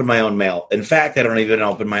even open my own mail. In fact, I don't even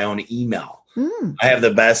open my own email. Mm. I have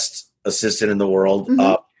the best assistant in the world.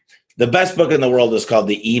 Mm-hmm. The best book in the world is called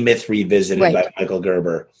The E-Myth Revisited by Michael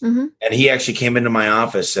Gerber. Mm-hmm. And he actually came into my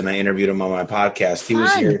office and I interviewed him on my podcast. He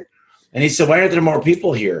was here and he said, "Why aren't there more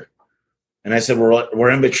people here?" And I said, we're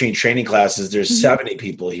in between training classes. There's 70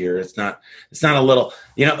 people here. It's not a little,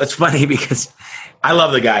 it's funny because I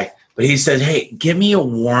love the guy. But he said, "Hey, give me a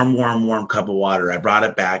warm cup of water." I brought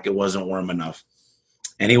it back. It wasn't warm enough.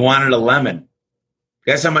 And he wanted a lemon.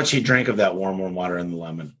 Guess how much he drank of that warm water and the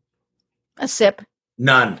lemon? A sip.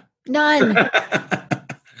 None.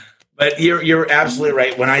 But you're absolutely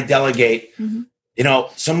right. When I delegate,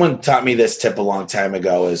 someone taught me this tip a long time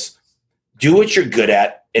ago is do what you're good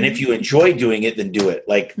at. And if you enjoy doing it, then do it.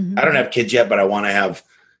 Like, I don't have kids yet, but I want to have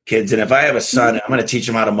kids. And if I have a son, I'm going to teach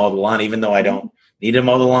him how to mow the lawn, even though I don't need to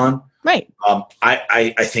mow the lawn. Right.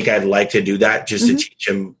 I think I'd like to do that just to teach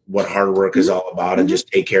him what hard work is all about and just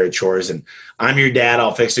take care of chores. And I'm your dad.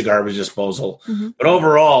 I'll fix the garbage disposal. But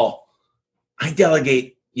overall, I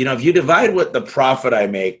delegate. If you divide what the profit I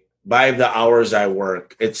make by the hours I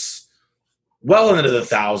work, it's well into the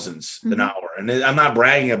thousands an hour. And I'm not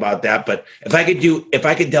bragging about that, but if I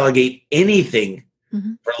could delegate anything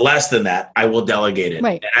for less than that, I will delegate it.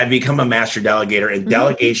 Right. And I become a master delegator, and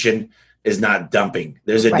delegation is not dumping.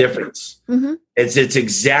 There's a difference. It's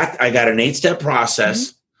exact. I got an 8-step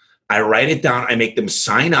process. I write it down. I make them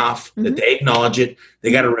sign off that they acknowledge it.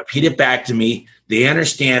 They got to repeat it back to me. They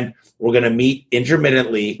understand we're going to meet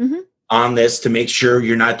intermittently on this to make sure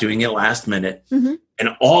you're not doing it last minute.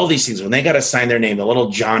 And all these things, when they got to sign their name, the little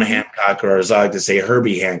John Hancock, or as I like to say,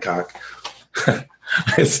 Herbie Hancock,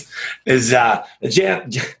 it's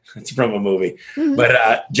from a movie.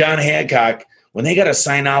 But John Hancock, when they got to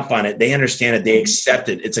sign off on it, they understand it. They accept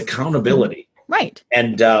it. It's accountability. Right.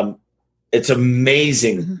 And it's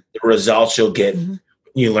amazing the results you'll get when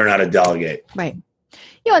you learn how to delegate. Right.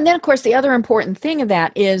 And then, of course, the other important thing of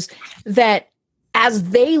that is that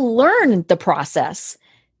as they learn the process,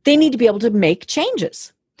 they need to be able to make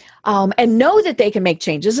changes and know that they can make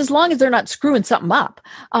changes as long as they're not screwing something up.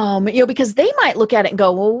 Because they might look at it and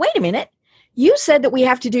go, well, wait a minute. You said that we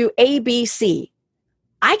have to do A, B, C.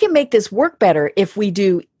 I can make this work better if we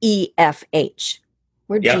do E, F, H.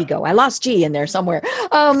 Where'd G go? I lost G in there somewhere.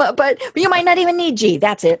 But you might not even need G.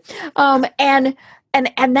 That's it. And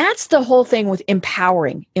that's the whole thing with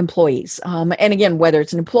empowering employees. And again, whether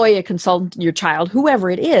it's an employee, a consultant, your child, whoever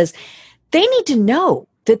it is, they need to know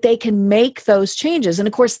that they can make those changes. And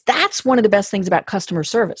of course, that's one of the best things about customer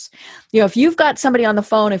service. If you've got somebody on the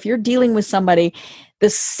phone, if you're dealing with somebody, the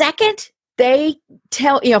second they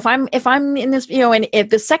tell, if I'm in this, and if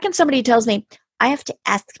the second somebody tells me, I have to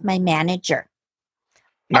ask my manager,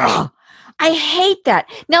 I hate that.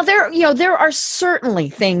 Now there are certainly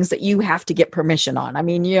things that you have to get permission on. I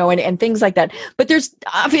mean, and things like that. But there's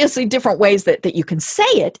obviously different ways that you can say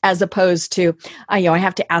it as opposed to, I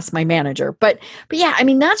have to ask my manager. But yeah, I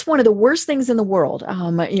mean, that's one of the worst things in the world.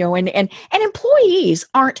 And employees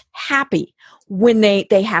aren't happy when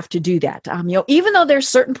they have to do that. Even though there's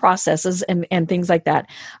certain processes and things like that.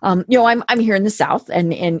 I'm here in the South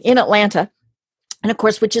and in Atlanta, and of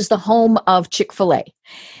course, which is the home of Chick-fil-A.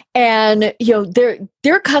 And,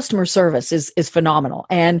 their customer service is phenomenal.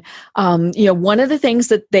 And, one of the things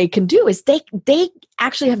that they can do is they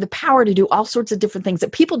actually have the power to do all sorts of different things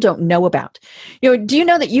that people don't know about. Do you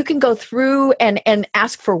know that you can go through and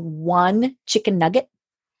ask for one chicken nugget?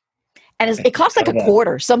 And it costs like a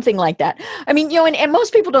quarter, something like that. I mean, and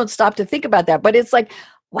most people don't stop to think about that, but it's like,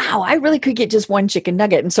 wow, I really could get just one chicken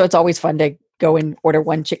nugget. And so it's always fun to go and order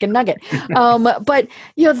one chicken nugget. But,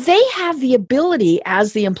 they have the ability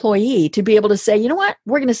as the employee to be able to say, you know what,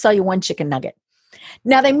 we're going to sell you one chicken nugget.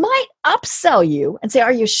 Now they might upsell you and say,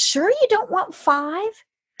 are you sure you don't want 5?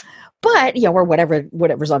 But, or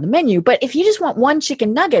whatever's on the menu. But if you just want one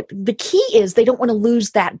chicken nugget, the key is they don't want to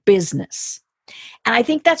lose that business. And I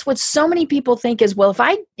think that's what so many people think is, well,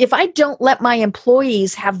 if I don't let my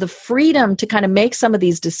employees have the freedom to kind of make some of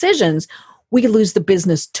these decisions, we could lose the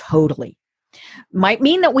business totally. Might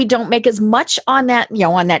mean that we don't make as much on that,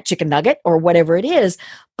 on that chicken nugget or whatever it is.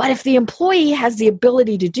 But if the employee has the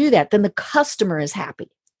ability to do that, then the customer is happy.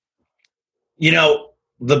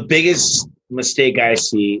 The biggest mistake I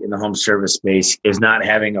see in the home service space is not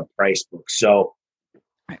having a price book. So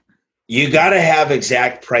you got to have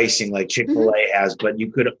exact pricing like Chick-fil-A has, but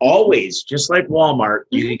you could always, just like Walmart,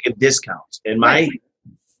 you can get discounts. And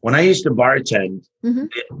when I used to bartend,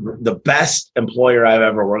 the best employer I've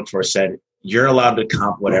ever worked for said, you're allowed to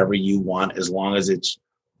comp whatever you want as long as it's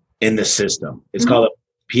in the system. It's called a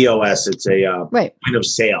POS. It's a point of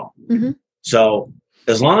sale. So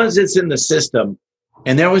as long as it's in the system,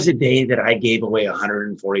 and there was a day that I gave away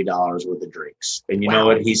 $140 worth of drinks. And you know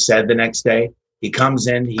what he said the next day? He comes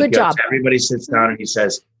in, everybody sits down and he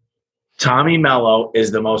says, Tommy Mello is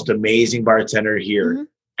the most amazing bartender here.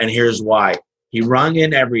 And here's why. He rung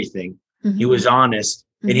in everything. He was honest.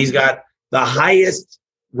 And he's got the highest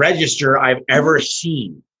register I've ever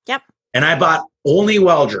seen. Yep. And I bought only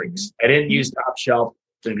well drinks. I didn't use top shelf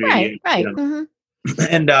ingredients. Right.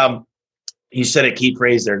 And you said a key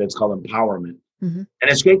phrase there that's called empowerment. And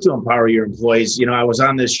it's great to empower your employees. I was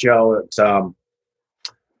on this show. It's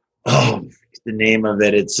the name of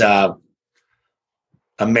it. It's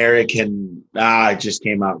American. It just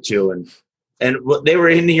came out too, and they were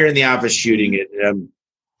in here in the office shooting it.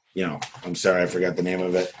 I'm sorry, I forgot the name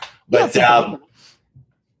of it.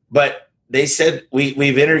 But they said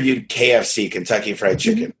we've interviewed KFC, Kentucky Fried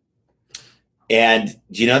Chicken, and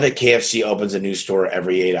do you know that KFC opens a new store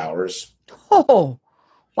every 8 hours? Oh,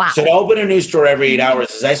 wow! So to open a new store every 8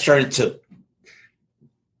 hours, as I started to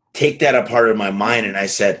take that apart in my mind, and I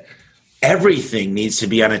said, everything needs to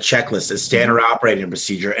be on a checklist, a standard operating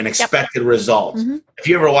procedure, an expected result. If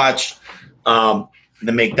you ever watched the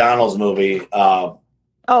McDonald's movie, Kroc,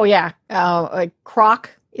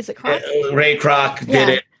 is it Kroc? Ray Kroc did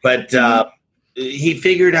it, but he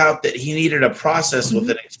figured out that he needed a process with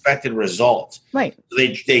an expected result. Right. So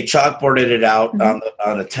they chalkboarded it out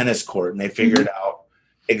on a tennis court, and they figured out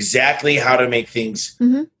exactly how to make things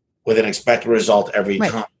with an expected result every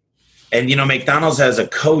time. And, McDonald's has a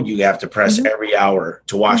code you have to press every hour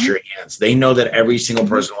to wash your hands. They know that every single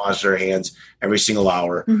person washes their hands every single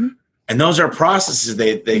hour. And those are processes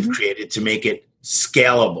they've created to make it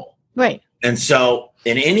scalable. Right. And so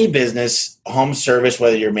in any business, home service,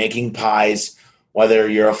 whether you're making pies, whether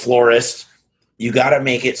you're a florist, you got to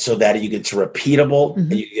make it so that you get to repeatable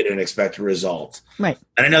and you get an expected result. Right.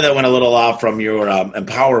 And I know that went a little off from your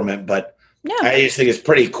empowerment, but I just think it's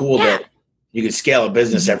pretty cool that you can scale a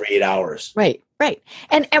business every 8 hours. Right.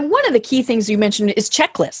 And one of the key things you mentioned is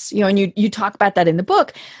checklists, and you talk about that in the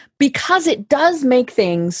book, because it does make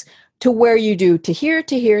things to where you do to here,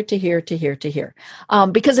 to here, to here, to here, to here.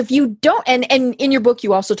 Because if you don't, and in your book,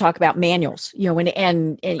 you also talk about manuals,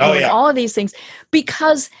 and all of these things,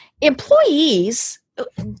 because employees,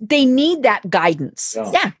 they need that guidance.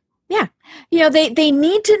 Yeah. They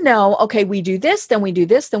need to know, okay, we do this, then we do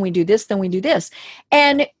this, then we do this, then we do this.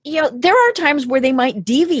 And, there are times where they might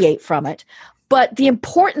deviate from it, but the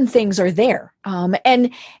important things are there. And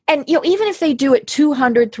even if they do it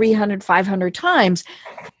 200, 300, 500 times,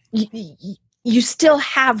 you still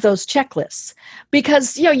have those checklists,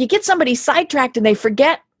 because, you get somebody sidetracked and they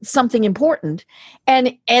forget something important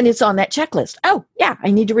and it's on that checklist. Oh yeah,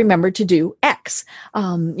 I need to remember to do X.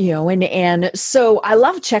 And so I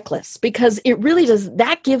love checklists because it really does,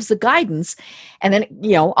 that gives the guidance. And then,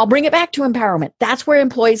 I'll bring it back to empowerment. That's where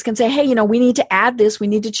employees can say, hey, we need to add this, we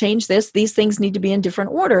need to change this, these things need to be in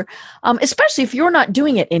different order, especially if you're not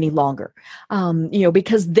doing it any longer,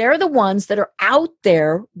 because they're the ones that are out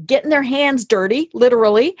there getting their hands dirty,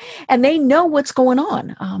 literally, and they know what's going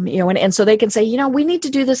on, and so they can say, we need to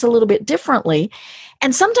do this a little bit differently.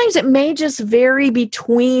 And sometimes it may just vary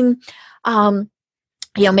between,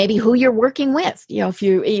 maybe who you're working with. If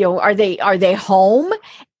are they home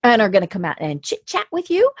and are going to come out and chit chat with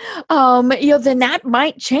you, then that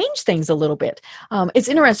might change things a little bit. It's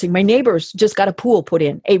interesting. My neighbors just got a pool put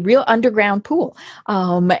in, a real underground pool,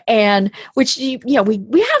 and which we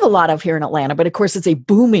have a lot of here in Atlanta. But of course, it's a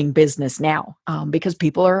booming business now because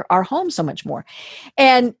people are home so much more.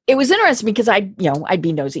 And it was interesting because I'd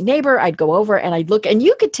be nosy neighbor. I'd go over and I'd look, and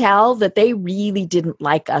you could tell that they really didn't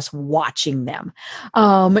like us watching them.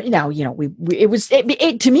 To me,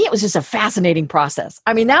 it was just a fascinating process.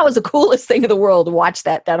 I mean, that was the coolest thing in the world to watch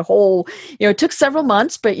that whole, it took several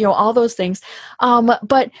months, but all those things.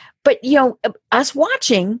 But us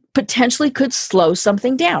watching potentially could slow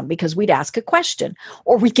something down because we'd ask a question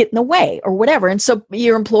or we get in the way or whatever. And so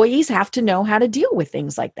your employees have to know how to deal with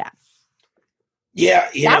things like that. Yeah.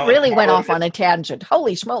 That really went off on a tangent.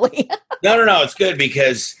 Holy schmoly. No. It's good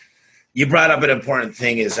because you brought up an important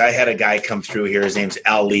thing is I had a guy come through here. His name's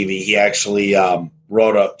Al Levy. He actually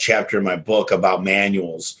wrote a chapter in my book about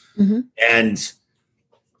manuals. Mm-hmm. And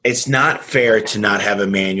it's not fair to not have a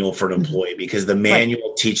manual for an employee because the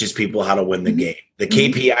manual teaches people how to win the game. The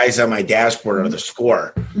KPIs on my dashboard are the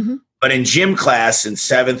score. Mm-hmm. But in gym class in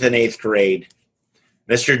 7th and 8th grade,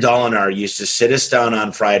 Mr. Dolinar used to sit us down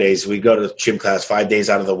on Fridays. We'd go to gym class 5 days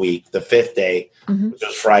out of the week. The 5th day, which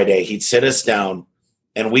was Friday, he'd sit us down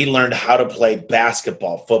and we learned how to play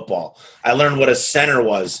basketball, football. I learned what a center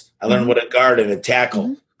was. I learned what a guard and a tackle.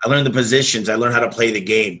 Mm-hmm. I learned the positions. I learned how to play the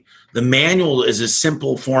game. The manual is a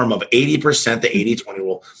simple form of 80%, the 80-20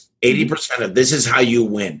 rule. 80% of this is how you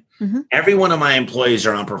win. Mm-hmm. Every one of my employees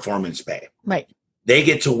are on performance pay. Right. They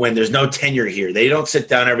get to win. There's no tenure here. They don't sit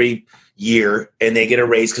down every year and they get a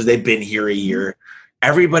raise because they've been here a year.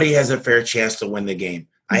 Everybody has a fair chance to win the game.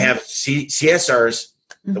 Mm-hmm. I have CSRs.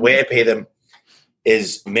 The way I pay them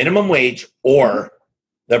is minimum wage or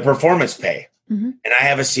the performance pay. Mm-hmm. And I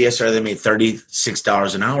have a CSR that made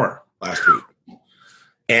 $36 an hour last week.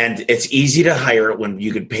 And it's easy to hire when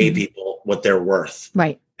you could pay people what they're worth.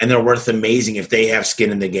 Right. And they're worth amazing if they have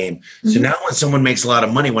skin in the game. Mm-hmm. So now when someone makes a lot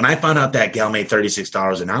of money, when I found out that gal made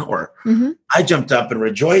 $36 an hour, I jumped up and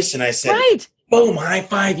rejoiced and I said, boom, high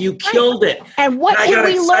five, you killed it. And what can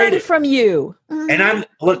we learn from you? And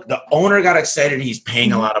the owner got excited. He's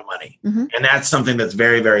paying a lot of money. And that's something that's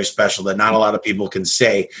very, very special that not a lot of people can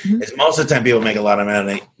say. Is most of the time people make a lot of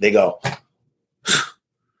money. They go,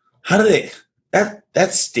 how do they,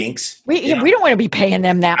 that stinks. We don't want to be paying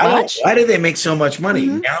them that much. Why do they make so much money?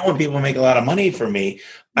 Now when people make a lot of money for me,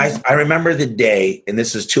 I remember the day, and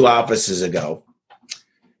this was 2 offices ago,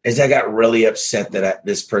 is I got really upset that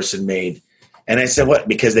this person made. And I said, what?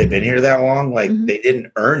 Because they've been here that long? Like they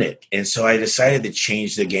didn't earn it. And so I decided to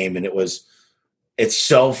change the game. And it's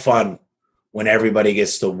so fun when everybody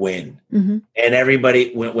gets to win. And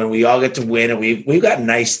everybody, when we all get to win, and we've got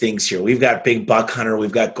nice things here. We've got Big Buck Hunter.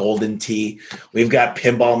 We've got Golden Tee. We've got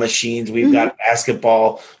pinball machines. We've got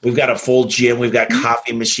basketball. We've got a full gym. We've got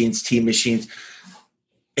coffee machines, tea machines.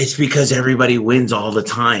 It's because everybody wins all the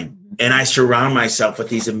time. And I surround myself with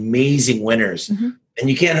these amazing winners. And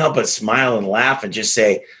you can't help but smile and laugh and just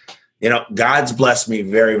say, God's blessed me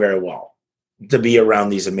very, very well to be around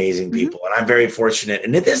these amazing people. And I'm very fortunate.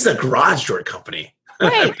 And this is a garage door company.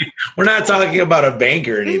 Right. We're not talking about a bank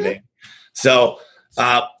or anything. So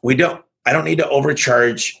I don't need to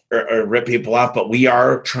overcharge or rip people off, but we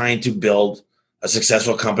are trying to build a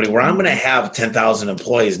successful company where I'm going to have 10,000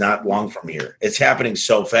 employees not long from here. It's happening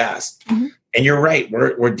so fast. And you're right.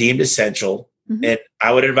 We're deemed essential. And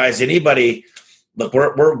I would advise anybody, look,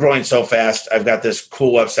 we're growing so fast. I've got this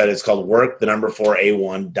cool website. It's called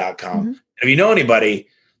work4a1.com. If you know anybody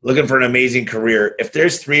looking for an amazing career, if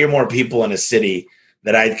there's 3 or more people in a city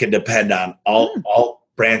that I can depend on, I'll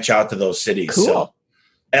branch out to those cities. Cool. So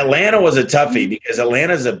Atlanta was a toughie because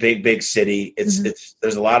Atlanta is a big, big city.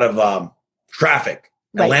 There's a lot of traffic.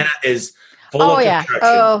 Right. Atlanta is full of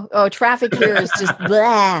construction. Traffic here is just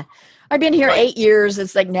blah. I've been here 8 years.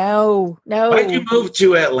 It's like, no. Why'd you move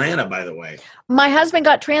to Atlanta, by the way? My husband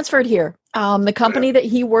got transferred here. The company that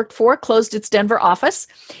he worked for closed its Denver office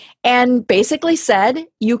and basically said,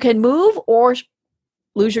 you can move or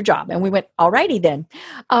lose your job. And we went, all righty then.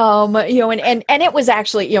 And it was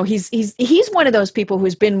actually, he's one of those people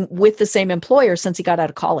who's been with the same employer since he got out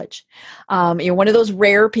of college. One of those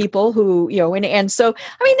rare people who, and so,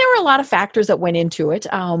 I mean, there were a lot of factors that went into it.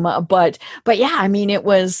 But yeah, I mean, it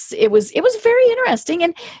was very interesting.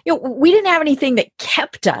 And, we didn't have anything that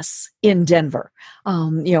kept us in Denver.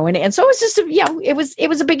 And so it was just, it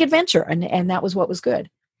was a big adventure, and that was what was good.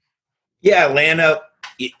 Yeah. Atlanta,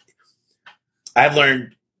 I've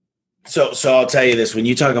learned. So I'll tell you this, when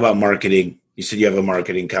you talk about marketing, you said you have a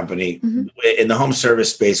marketing company. Mm-hmm. In the home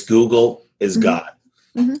service space, Google is mm-hmm. God.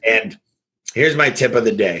 Mm-hmm. And here's my tip of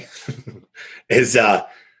the day is,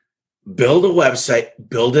 build a website,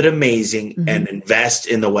 build it amazing, mm-hmm. and invest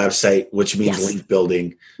in the website, which means link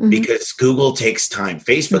building, mm-hmm. because Google takes time.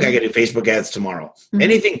 Facebook, mm-hmm. I can do Facebook ads tomorrow. Mm-hmm.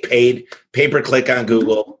 Anything paid, pay-per-click on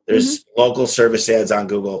Google. Mm-hmm. There's local service ads on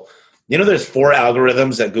Google. There's 4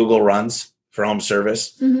 algorithms that Google runs for home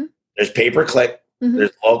service. Mm-hmm. There's pay-per-click. Mm-hmm.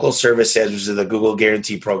 There's local service ads, which is the Google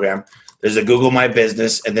Guarantee Program. There's a Google My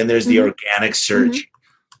Business, and then there's the organic search.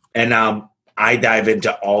 Mm-hmm. And I dive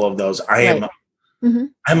into all of those. I'm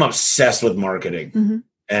obsessed with marketing. Mm-hmm.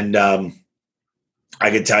 And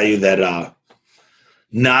I can tell you that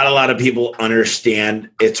not a lot of people understand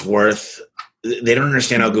its worth. They don't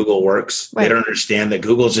understand how Google works. Right. They don't understand that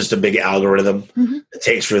Google's just a big algorithm that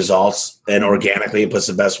takes results and organically it puts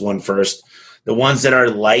the best one first. The ones that are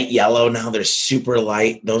light yellow now, they're super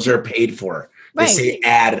light. Those are paid for. They say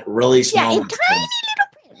add really small. Yeah, tiny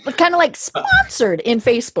little bit, kind of like sponsored in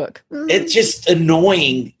Facebook. Mm-hmm. It's just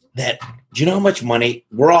annoying that. Do you know how much money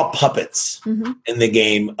we're all puppets in the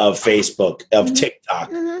game of Facebook, of TikTok,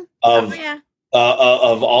 of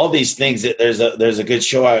all these things? That there's a good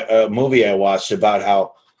show, a movie I watched about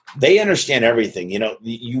how they understand everything.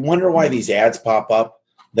 You wonder why these ads pop up.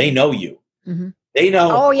 They know you. Mm-hmm. They know.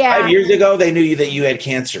 Oh, yeah. 5 years ago, they knew that you had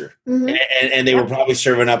cancer, and they were probably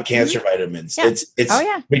serving up cancer vitamins. Yeah. It's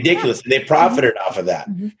ridiculous. Yeah. They profited off of that.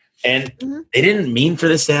 Mm-hmm. And they didn't mean for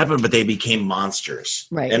this to happen, but they became monsters.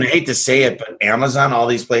 Right. And I hate to say it, but Amazon, all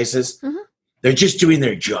these places, they're just doing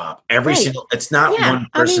their job. Single, it's not one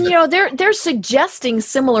person. I mean, they're suggesting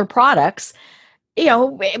similar products,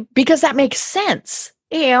 because that makes sense.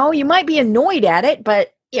 You might be annoyed at it,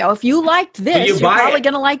 but if you liked this, you're probably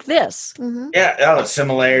going to like this. Mm-hmm. Yeah.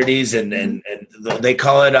 Similarities and they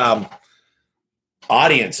call it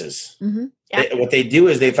audiences. Mm-hmm. Yeah. What they do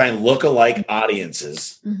is they find lookalike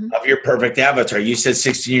audiences of your perfect avatar. You said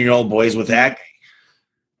 16-year-old boys with acne.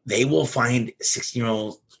 They will find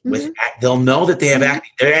 16-year-olds with acne. They'll know that they have acne.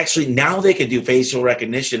 They're actually, now they can do facial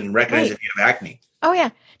recognition and recognize if you have acne. Oh, yeah.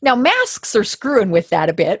 Now, masks are screwing with that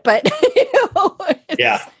a bit, but,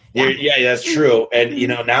 Yeah, that's true. And,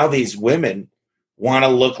 now these women want to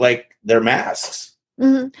look like their masks.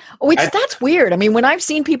 Mm-hmm. That's weird. I mean, when I've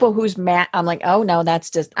seen people who's I'm like, oh no, that's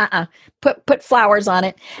just put flowers on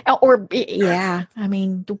it, or I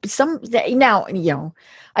mean,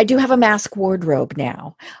 I do have a mask wardrobe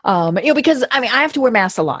now, because I mean, I have to wear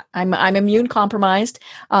masks a lot. I'm immune compromised,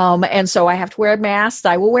 and so I have to wear masks.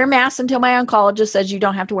 I will wear masks until my oncologist says you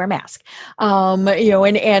don't have to wear a mask.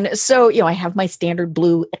 And so I have my standard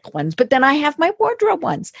blue ones, but then I have my wardrobe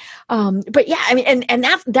ones. But yeah, I mean, and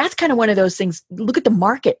that's kind of one of those things. Look at the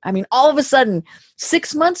market. I mean, all of a sudden,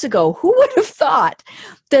 6 months ago, who would have thought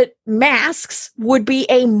that masks would be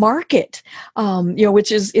a market,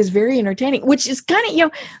 which is very entertaining, which is kind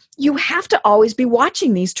of, you have to always be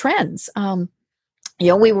watching these trends.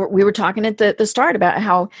 We were talking at the start about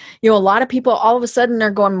how, a lot of people all of a sudden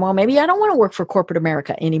are going, well, maybe I don't want to work for corporate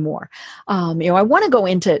America anymore. I want to go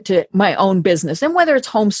into my own business, and whether it's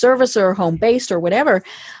home service or home based or whatever.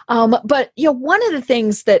 But one of the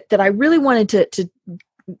things that I really wanted to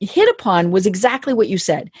hit upon was exactly what you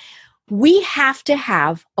said. We have to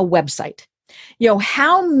have a website.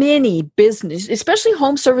 How many business, especially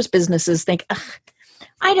home service businesses, think,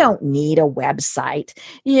 I don't need a website.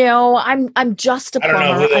 I'm just a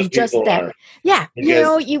plumber. I'm just that. Are. Yeah.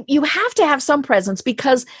 Because you have to have some presence,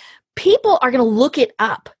 because people are going to look it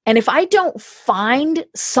up. And if I don't find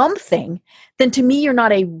something, then to me, you're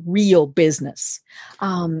not a real business.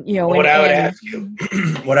 What I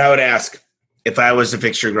would ask if I was to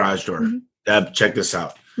fix your garage door, Deb, check this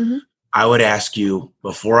out. Mm-hmm. I would ask you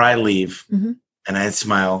before I leave, and I'd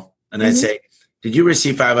smile and I'd say, did you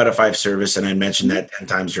receive 5 out of 5 service? And I mentioned that 10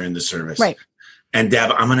 times during the service. Right. And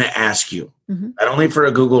Deb, I'm going to ask you, not only for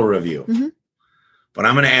a Google review, but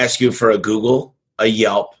I'm going to ask you for a Google, a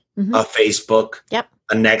Yelp, a Facebook, a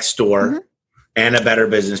Nextdoor, and a Better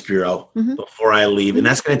Business Bureau before I leave. And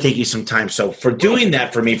that's going to take you some time. So for doing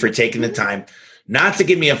that for me, for taking the time, not to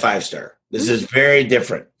give me a 5-star, this is very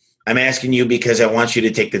different. I'm asking you because I want you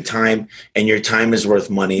to take the time, and your time is worth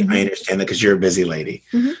money. I understand that because you're a busy lady.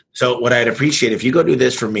 So what I'd appreciate if you go do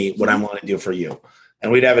this for me, what I'm going to do for you.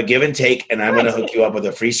 And we'd have a give and take, and I'm going to hook you up with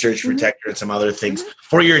a free search protector and some other things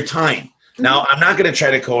for your time. Now, I'm not going to try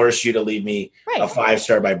to coerce you to leave me a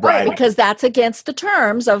 5-star by bribe. Right, because that's against the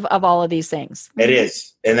terms of all of these things. It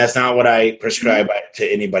is. And that's not what I prescribe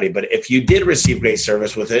to anybody. But if you did receive great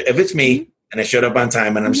service with it, if it's me and I showed up on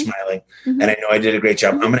time and I'm smiling and I know I did a great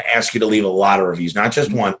job, I'm going to ask you to leave a lot of reviews, not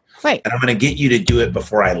just one. Right. And I'm going to get you to do it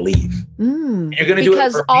before I leave. You're going to do it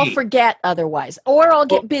because I'll forget otherwise, or I'll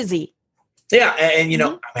get busy. Yeah, and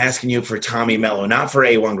I'm asking you for Tommy Mello, not for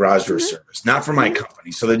A1 garage door service, not for my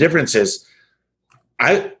company. So the difference is,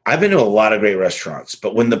 I've been to a lot of great restaurants,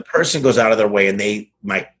 but when the person goes out of their way and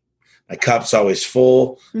my cup's always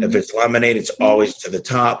full, if it's lemonade, it's always to the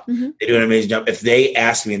top. They do an amazing job. If they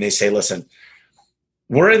ask me and they say, "Listen,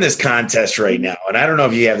 we're in this contest right now, and I don't know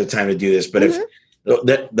if you have the time to do this, but if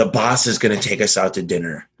the boss is going to take us out to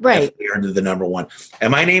dinner, right? If we are the number one,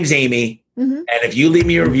 and my name's Amy." And if you leave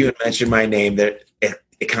me a review and mention my name,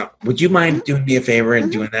 would you mind doing me a favor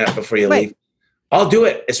and doing that before you leave? I'll do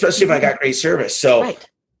it, especially if I got great service. So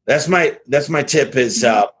that's my tip is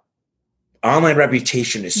online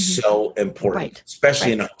reputation is so important,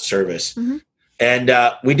 especially in home service. And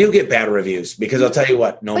we do get bad reviews because I'll tell you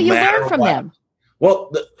what, but you learn from them.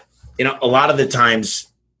 Well, a lot of the times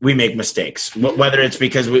we make mistakes, whether it's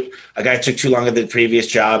because a guy took too long at the previous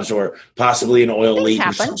jobs or possibly an oil leak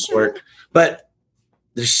of some sort. But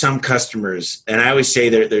there's some customers, and I always say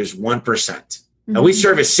there's 1%. And we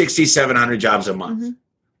service 6,700 jobs a month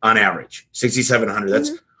on average. 6,700.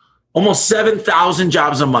 That's almost 7,000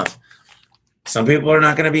 jobs a month. Some people are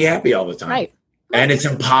not going to be happy all the time. Right. And it's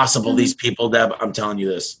impossible. These people, Deb, I'm telling you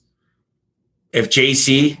this. If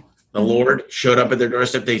JC, the Lord, showed up at their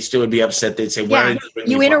doorstep, they still would be upset. They'd say, why did you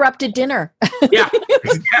bring me interrupted dinner. Yeah,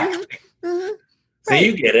 exactly. So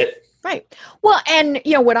you get it. Right. Well, and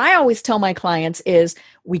what I always tell my clients is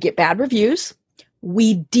we get bad reviews.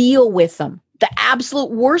 We deal with them. The absolute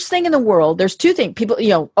worst thing in the world, there's two things. People,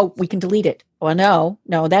 we can delete it. Well,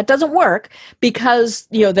 no, that doesn't work because,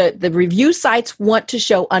 the review sites want to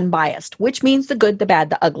show unbiased, which means the good, the bad,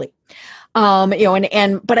 the ugly.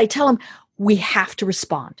 But I tell them we have to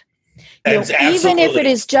respond. Even if it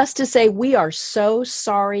is just to say, we are so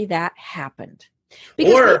sorry that happened,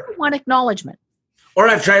 because people want acknowledgement. Or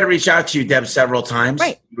I've tried to reach out to you, Deb, several times.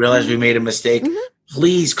 Right. Realize we made a mistake.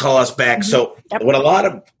 Please call us back. So what a lot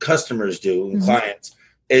of customers do, and clients,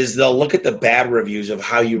 is they'll look at the bad reviews of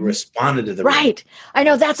how you responded to the review. Right. I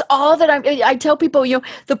know that's all that I tell people,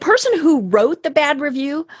 the person who wrote the bad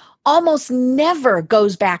review almost never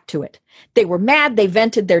goes back to it. They were mad, they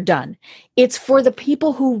vented, they're done. It's for the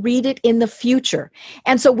people who read it in the future.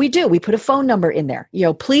 And so we put a phone number in there.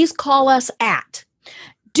 Please call us at.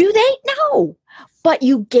 Do they? No. But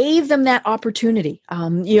you gave them that opportunity,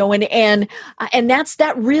 and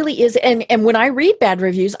that really is. And when I read bad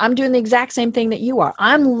reviews, I'm doing the exact same thing that you are.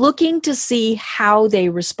 I'm looking to see how they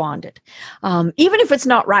responded, even if it's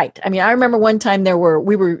not right. I mean, I remember one time I was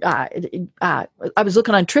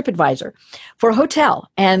looking on TripAdvisor for a hotel,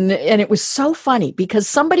 and it was so funny because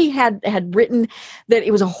somebody had written that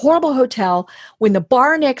it was a horrible hotel. When the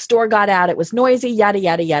bar next door got out, it was noisy, yada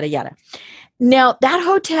yada yada yada. Now, that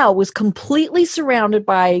hotel was completely surrounded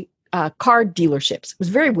by car dealerships. It was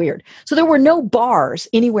very weird. So there were no bars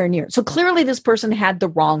anywhere near. So clearly this person had the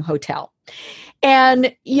wrong hotel.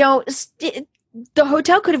 And, the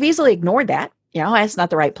hotel could have easily ignored that. That's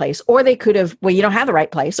not the right place. Or they could have, you don't have the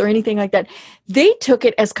right place or anything like that. They took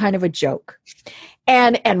it as kind of a joke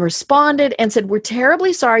and responded and said, we're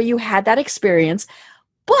terribly sorry you had that experience.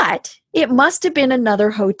 But it must have been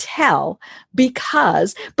another hotel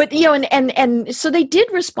because, and so they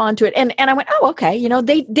did respond to it. And I went, oh, okay.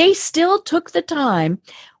 They still took the time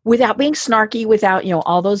without being snarky, without,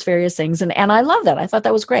 all those various things. And I love that. I thought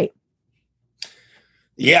that was great.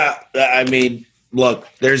 Yeah. I mean, look,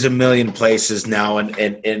 there's a million places now and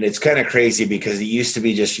it's kind of crazy because it used to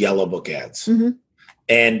be just yellow book ads.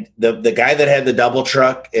 And the guy that had the double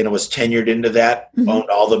truck and was tenured into that owned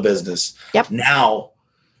all the business. Yep. Now,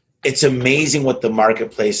 it's amazing what the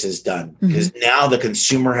marketplace has done because now the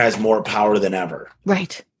consumer has more power than ever.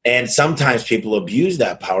 Right. And sometimes people abuse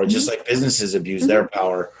that power, just like businesses abuse their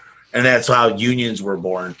power. And that's how unions were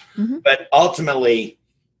born. But ultimately,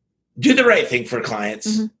 do the right thing for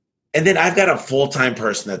clients. And then I've got a full-time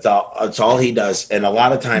person. That's all he does. And a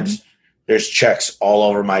lot of times there's checks all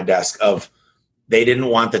over my desk of they didn't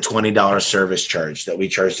want the $20 service charge that we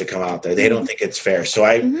charge to come out there. They don't think it's fair. So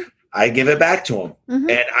I give it back to them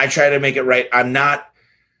and I try to make it right. I'm not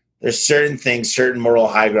there's certain things, certain moral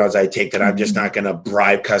high grounds I take that I'm just not going to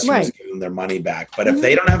bribe customers to give them their money back. But if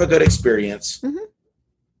they don't have a good experience,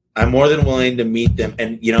 I'm more than willing to meet them.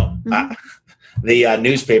 And, the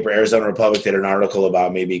newspaper, Arizona Republic, did an article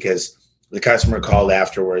about me because the customer called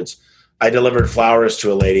afterwards. I delivered flowers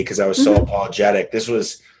to a lady because I was so apologetic. This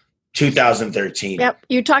was 2013. Yep.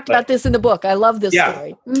 You talked about this in the book. I love this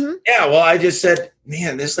story. Yeah. Well, I just said,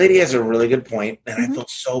 man, this lady has a really good point, and I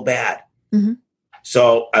felt so bad.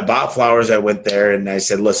 So I bought flowers. I went there and I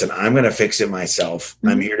said, listen, I'm going to fix it myself.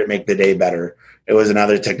 I'm here to make the day better. It was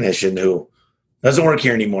another technician who doesn't work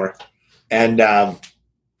here anymore. And,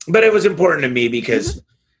 but it was important to me because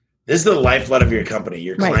this is the lifeblood of your company,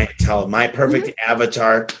 your clientele, my perfect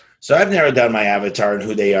avatar. So I've narrowed down my avatar and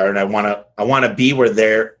who they are. And I want to be where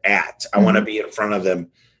they're at. I want to be in front of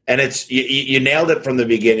them. And it's, you nailed it from the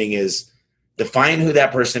beginning, is define who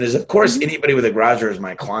that person is. Of course, anybody with a garage door is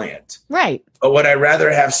my client. Right. But would I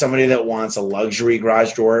rather have somebody that wants a luxury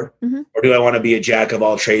garage door, or do I want to be a jack of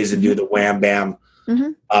all trades and do the wham bam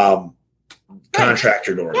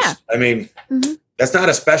contractor doors? Yeah. I mean, that's not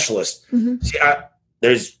a specialist. See,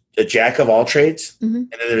 there's a jack of all trades,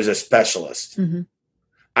 and then there's a specialist.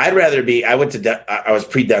 I'd rather be. I was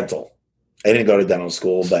pre-dental. I didn't go to dental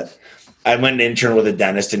school, but I went and interned with a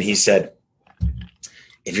dentist, and he said,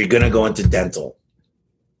 if you're going to go into dental,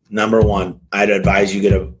 number one, I'd advise you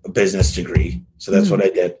get a business degree. So that's what I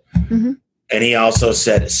did. And he also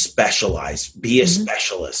said, specialize, be a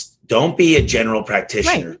specialist. Don't be a general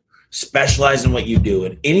practitioner. Specialize in what you do.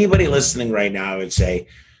 And anybody listening right now, I would say,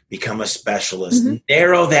 become a specialist.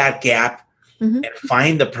 Narrow that gap and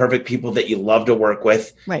find the perfect people that you love to work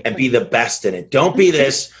with and be the best in it. Don't be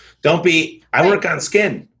this. Don't be, I work on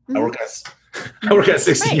skin. I work on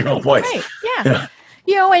 16-year-old boys. Yeah.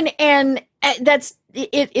 And that's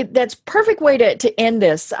that's perfect way to end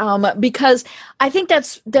this, because I think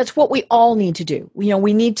that's what we all need to do.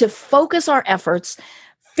 We need to focus our efforts,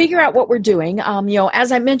 figure out what we're doing.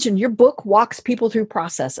 As I mentioned, your book walks people through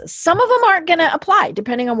processes. Some of them aren't going to apply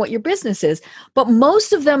depending on what your business is, but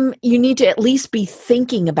most of them you need to at least be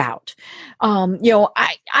thinking about.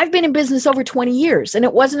 I've been in business over 20 years, and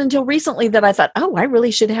it wasn't until recently that I thought, I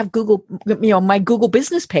really should have Google, my Google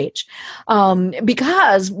business page.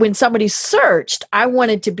 Because when somebody searched, I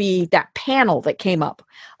wanted to be that panel that came up,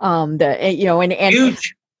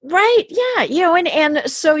 Huge. Right. Yeah. And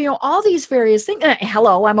so, all these various things.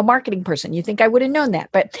 Hello, I'm a marketing person. You think I would have known that,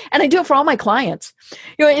 and I do it for all my clients.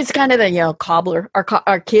 It's kind of the, cobbler,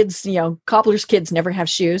 our kids, cobbler's kids never have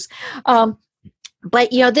shoes. So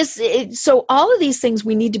all of these things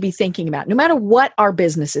we need to be thinking about, no matter what our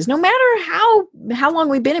business is, no matter how long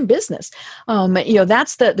we've been in business.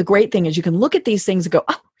 That's the great thing is you can look at these things and go,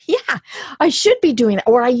 oh, yeah, I should be doing that,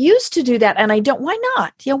 or I used to do that and I don't. Why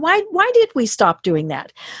not? Why did we stop doing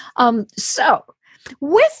that? So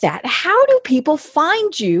with that, how do people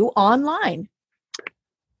find you online?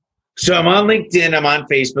 So I'm on LinkedIn. I'm on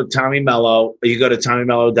Facebook, Tommy Mello. You go to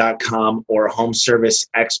TommyMello.com or Home Service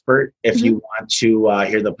Expert if you want to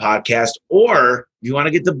hear the podcast, or if you want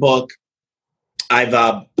to get the book, I've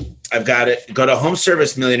got it. Go to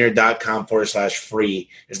homeservicemillionaire.com/free.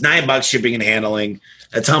 It's $9 shipping and handling.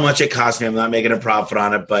 That's how much it costs me. I'm not making a profit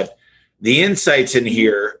on it, but the insights in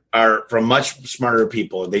here are from much smarter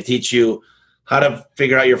people. They teach you how to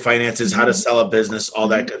figure out your finances, how to sell a business, all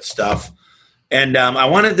that good stuff. And I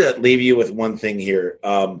wanted to leave you with one thing here.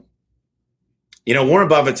 Warren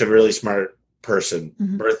Buffett's a really smart person,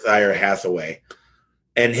 Berkshire Hathaway.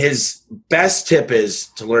 And his best tip is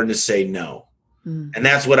to learn to say no. And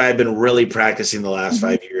that's what I've been really practicing the last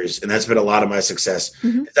 5 years. And that's been a lot of my success.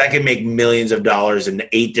 I can make millions of dollars in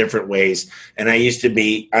 8 different ways. And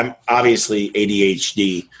I'm obviously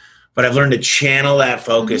ADHD, but I've learned to channel that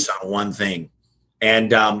focus on one thing.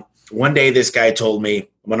 And one day this guy told me,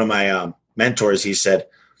 one of my mentors, I said,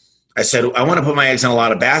 I want to put my eggs in a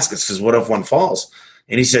lot of baskets because what if one falls?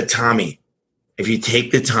 And he said, Tommy, if you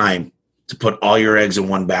take the time to put all your eggs in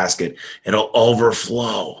one basket, it'll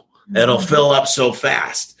overflow. It'll fill up so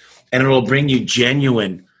fast and it'll bring you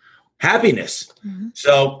genuine happiness.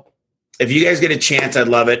 So if you guys get a chance, I'd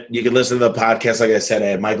love it. You can listen to the podcast. Like I said, I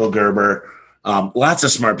had Michael Gerber, lots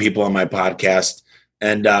of smart people on my podcast.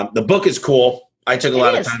 And the book is cool. I took a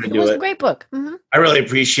lot of time to do it. It was a great book. I really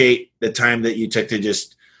appreciate the time that you took to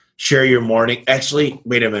just share your morning. Actually,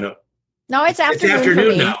 wait a minute. No, it's afternoon. It's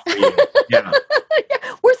afternoon now. Yeah.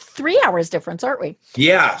 We're 3 hours difference, aren't we?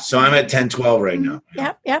 Yeah. So I'm at 10:12 right now.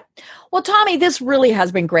 Yep. Well, Tommy, this really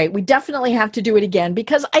has been great. We definitely have to do it again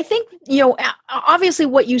because I think, obviously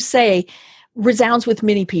what you say resounds with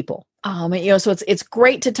many people. So it's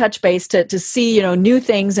great to touch base to see, new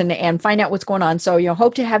things and find out what's going on. So,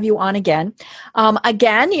 hope to have you on again.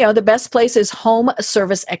 Again, the best place is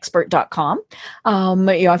homeserviceexpert.com.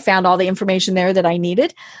 I found all the information there that I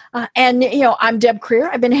needed. And I'm Deb Creer.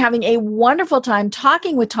 I've been having a wonderful time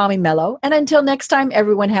talking with Tommy Mello. And until next time,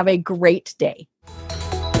 everyone have a great day.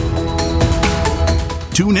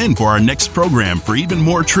 Tune in for our next program for even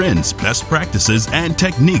more trends, best practices, and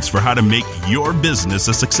techniques for how to make your business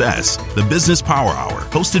a success. The Business Power Hour,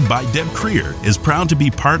 hosted by Deb Creer, is proud to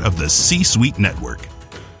be part of the C-Suite Network.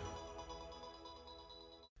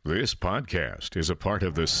 This podcast is a part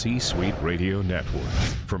of the C-Suite Radio Network.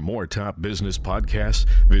 For more top business podcasts,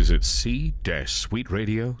 visit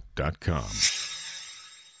c-suiteradio.com.